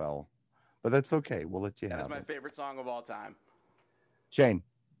technical foul, but that's okay. We'll let you have That is my it. favorite song of all time. Shane.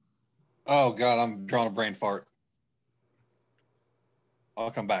 Oh God, I'm drawing a brain fart. I'll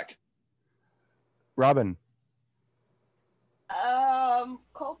come back. Robin.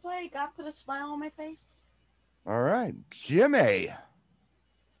 Coldplay, God Put a Smile on My Face. All right, Jimmy.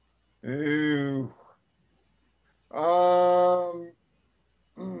 Ooh.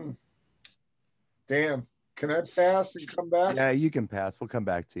 Damn. Can I pass and come back? Yeah, you can pass. We'll come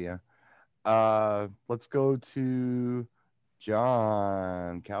back to you. Let's go to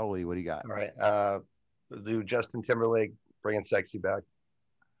John Cowley. What do you got? All right. We'll do Justin Timberlake, Bringing Sexy Back.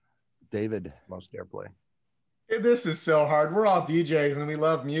 David. Most airplay. This is so hard. We're all DJs and we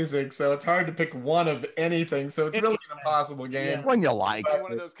love music, so it's hard to pick one of anything. So it's really an impossible game. One you like.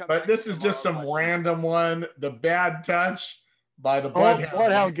 But this is just some random one. The Bad Touch by the Bloodhound.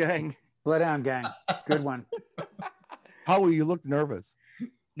 Bloodhound Gang. Bloodhound Gang. Good one. How will you look nervous?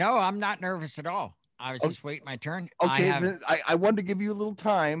 No, I'm not nervous at all. I was just waiting my turn. Okay, I wanted to give you a little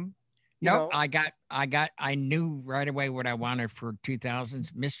time. No, I knew right away what I wanted for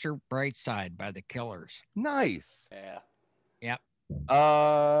 2000s. Mr. Brightside by the Killers. Nice. Yeah. Yep.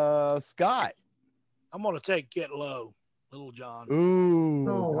 Scott. I'm gonna take Get Low, Little John. Ooh.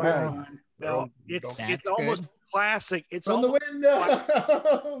 Oh, wow. No, it's almost classic. It's on the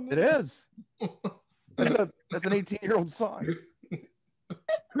window. It is. That's an 18-year-old song.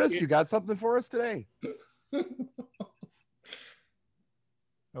 Chris, you got something for us today?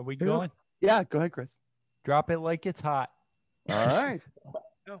 Are we going? Yeah, go ahead, Chris. Drop it like it's hot. All right.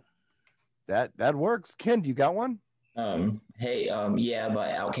 That works. Ken, you got one? Hey, yeah, by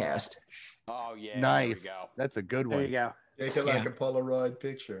Outkast. Oh yeah. Nice. There we go. That's a good one. There you go. Take it like a Polaroid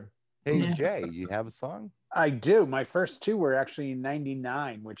picture. Hey, Jay, you have a song? I do. My first two were actually in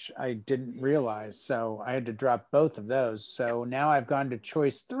 99, which I didn't realize. So I had to drop both of those. So now I've gone to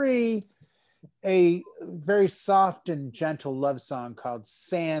choice 3, a very soft and gentle love song called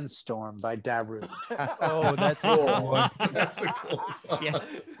Sandstorm by Darude. Oh, that's a cool one. That's a cool song. Yeah.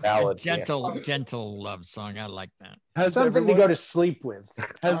 Valid. Gentle love song. I like that. Has Something to go to sleep with.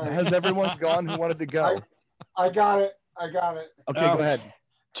 Has everyone gone who wanted to go? I got it. Okay, go ahead.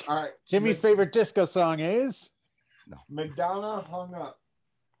 All right. Jimmy's favorite disco song is? Madonna Hung Up.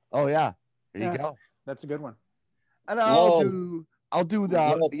 Oh yeah, there you go. That's a good one. And I'll do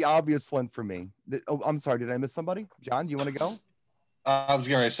the obvious one for me. Oh, I'm sorry. Did I miss somebody? John, do you want to go? I was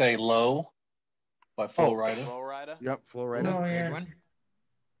going to say Low by Flo Rida. Flo Rida. Yep, Flo Rida. Oh, yeah. Good one.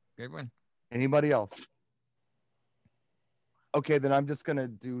 Good one. Anybody else? Okay, then I'm just gonna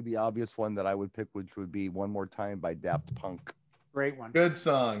do the obvious one that I would pick, which would be "One More Time" by Daft Punk. Great one. Good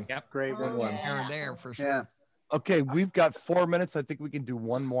song. Yep. Great Good one. There for sure. Yeah. Okay, we've got 4 minutes. I think we can do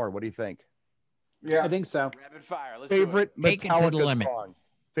one more. What do you think? Yeah, I think so. Rapid fire. Let's Favorite do it. Take it to the Metallica limit. song.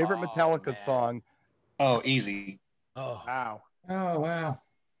 Favorite Metallica song. Oh, easy. Oh, wow. Oh, wow.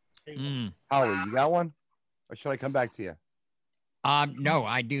 Howie, you got one? Or should I come back to you? No,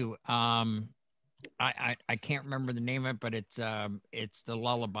 I do. I can't remember the name of it, but it's the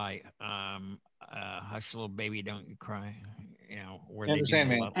lullaby. Hush, little baby, don't you cry. You know, where Enter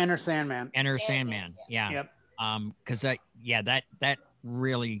Sandman. Enter Sandman. Enter Sandman. Yeah. Yep. Because that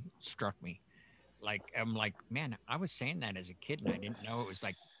really struck me. Like I'm like, man, I was saying that as a kid and I didn't know it was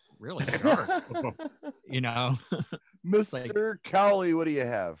like really dark. You know, Mr. Cowley, what do you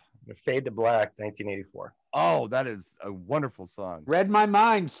have? Fade to Black, 1984. Oh, that is a wonderful song. Read my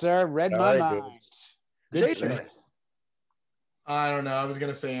mind, sir. Read my mind. Good Jason. choice. I don't know. I was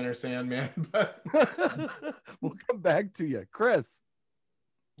gonna say Enter Sandman, but we'll come back to you, Chris.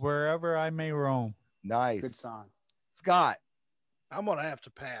 Wherever I May Roam. Nice. Good song. Scott. I'm gonna have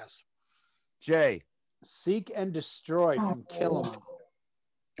to pass. Jay. Seek and Destroy from Kill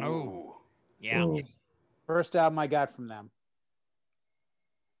 'Em. Oh, yeah. First album I got from them.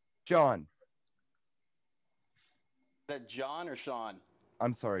 John. That John or Sean?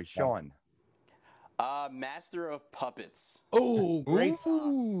 I'm sorry, Sean. Master of Puppets. Oh, great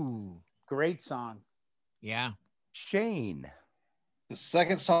song. Great song. Yeah. Shane. The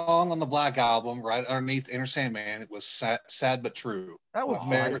second song on the Black Album, right underneath Enter Sandman, it was Sad But True. That was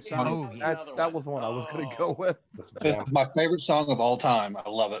my favorite song. That was one I was going to go with. It's my favorite song of all time. I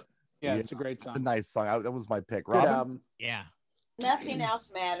love it. Yeah, it's a great song. It's a nice song. That was my pick. Good Robin? album. Yeah. Nothing else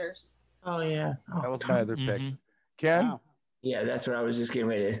matters. Oh yeah. That was my other pick. Ken? Wow. Yeah, that's what I was just getting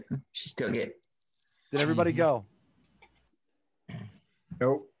ready to still get. Did everybody go?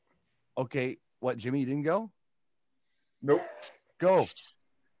 Nope. Okay. What, Jimmy, you didn't go? Nope. Go.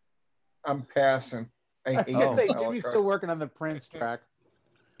 I'm passing. I was hate gonna say Metallica. Jimmy's still working on the Prince track.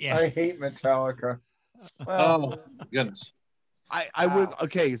 Yeah. I hate Metallica. Oh goodness. I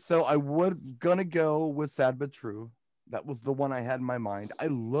would so I would gonna go with Sad But True. That was the one I had in my mind. I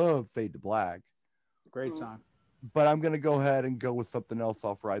love Fade to Black. Great song. But I'm gonna go ahead and go with something else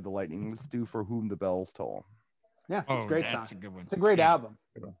off Ride the Lightning. Let's do For Whom the Bells Toll. Yeah, it's a great song. That's a good one. It's a great album.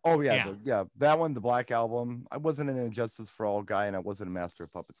 Oh yeah, that one, the Black Album. I wasn't an Injustice for All guy, and I wasn't a Master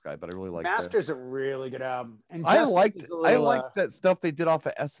of Puppets guy, but I really liked it. Master's a really good album. And I Justice liked is a little, that stuff they did off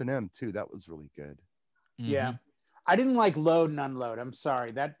of S&M too. That was really good. Yeah. I didn't like Load and Unload. I'm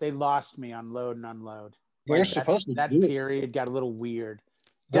sorry. That they lost me on Load and Unload. They're supposed to that do it. period got a little weird.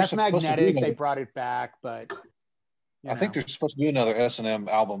 They're Death supposed to do Magnetic, another- they brought it back, but I think they're supposed to do another S&M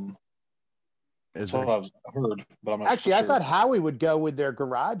album. That's what I've heard, but I'm not actually, I sure. thought Howie would go with their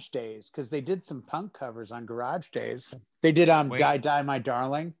Garage Days because they did some punk covers on Garage Days. They did Die Die My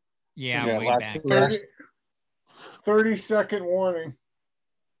Darling. Yeah, way back. 30-second warning.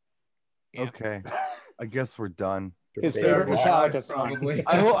 Yeah. Okay, I guess we're done. His favorite Metallica song. Probably.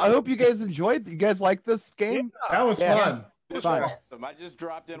 I hope you guys enjoyed. You guys like this game? That was fun. This Fun. was awesome. I just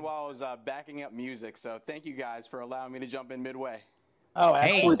dropped in while I was backing up music, so thank you guys for allowing me to jump in midway. Oh,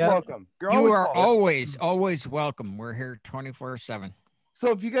 Hey, absolutely. Welcome. You're You always are welcome. always welcome. We're here 24/7.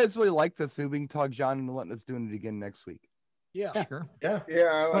 So if you guys really like this, maybe we can talk John into letting us doing it again next week. Yeah. Sure. Yeah. Yeah,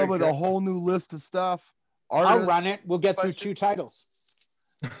 I Come up like with it. a whole new list of stuff. I'll Artists. run it. We'll get through 2 titles.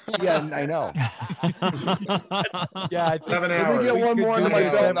 Yeah, I know. Yeah, I think 11 Let me hours. get we one could more do under my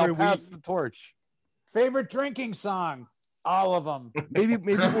this belt and I'll every pass week. the torch. Favorite drinking song? All of them. Maybe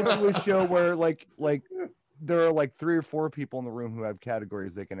we'll do a show where like there are like 3 or 4 people in the room who have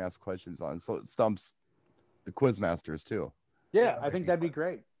categories they can ask questions on. So it stumps the quiz masters too. Yeah, I think that'd be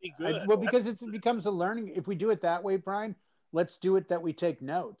great. Be good. Well, because it becomes a learning. If we do it that way, Brian, let's do it that we take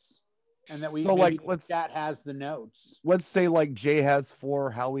notes, and that we So, maybe like, let's- chat has the notes. Let's say like Jay has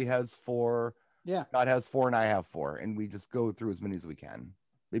 4, Howie has 4, Yeah, Scott has 4, and I have 4, and we just go through as many as we can.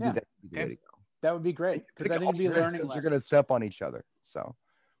 Maybe Yeah. that'd be the way to go. that would be great because I think it'd be a learning You're lesson. going to step on each other. So,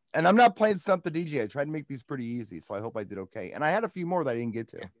 and I'm not playing Stump the DJ. I tried to make these pretty easy, so I hope I did okay. And I had a few more that I didn't get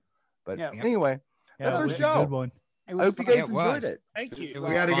to. But Yeah. anyway, Yeah, that's it our was a show. good one. It I was hope you fun. guys It was. enjoyed it. Thank you.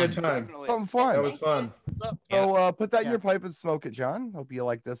 We had a good Fun. time. Definitely. Something fun. That was fun. So put that in Yeah. your pipe and smoke it, John. Hope you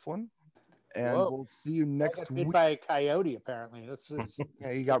like this one. And Whoa. we'll see you I next got bit week. by a coyote. Apparently, that's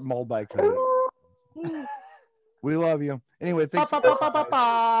Yeah, you got mauled by a coyote. We love you. Anyway, thanks. Ba, ba, ba, ba,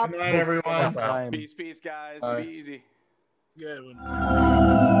 ba. Good night, everyone. Time. Peace, guys. Bye. Be easy. Good one.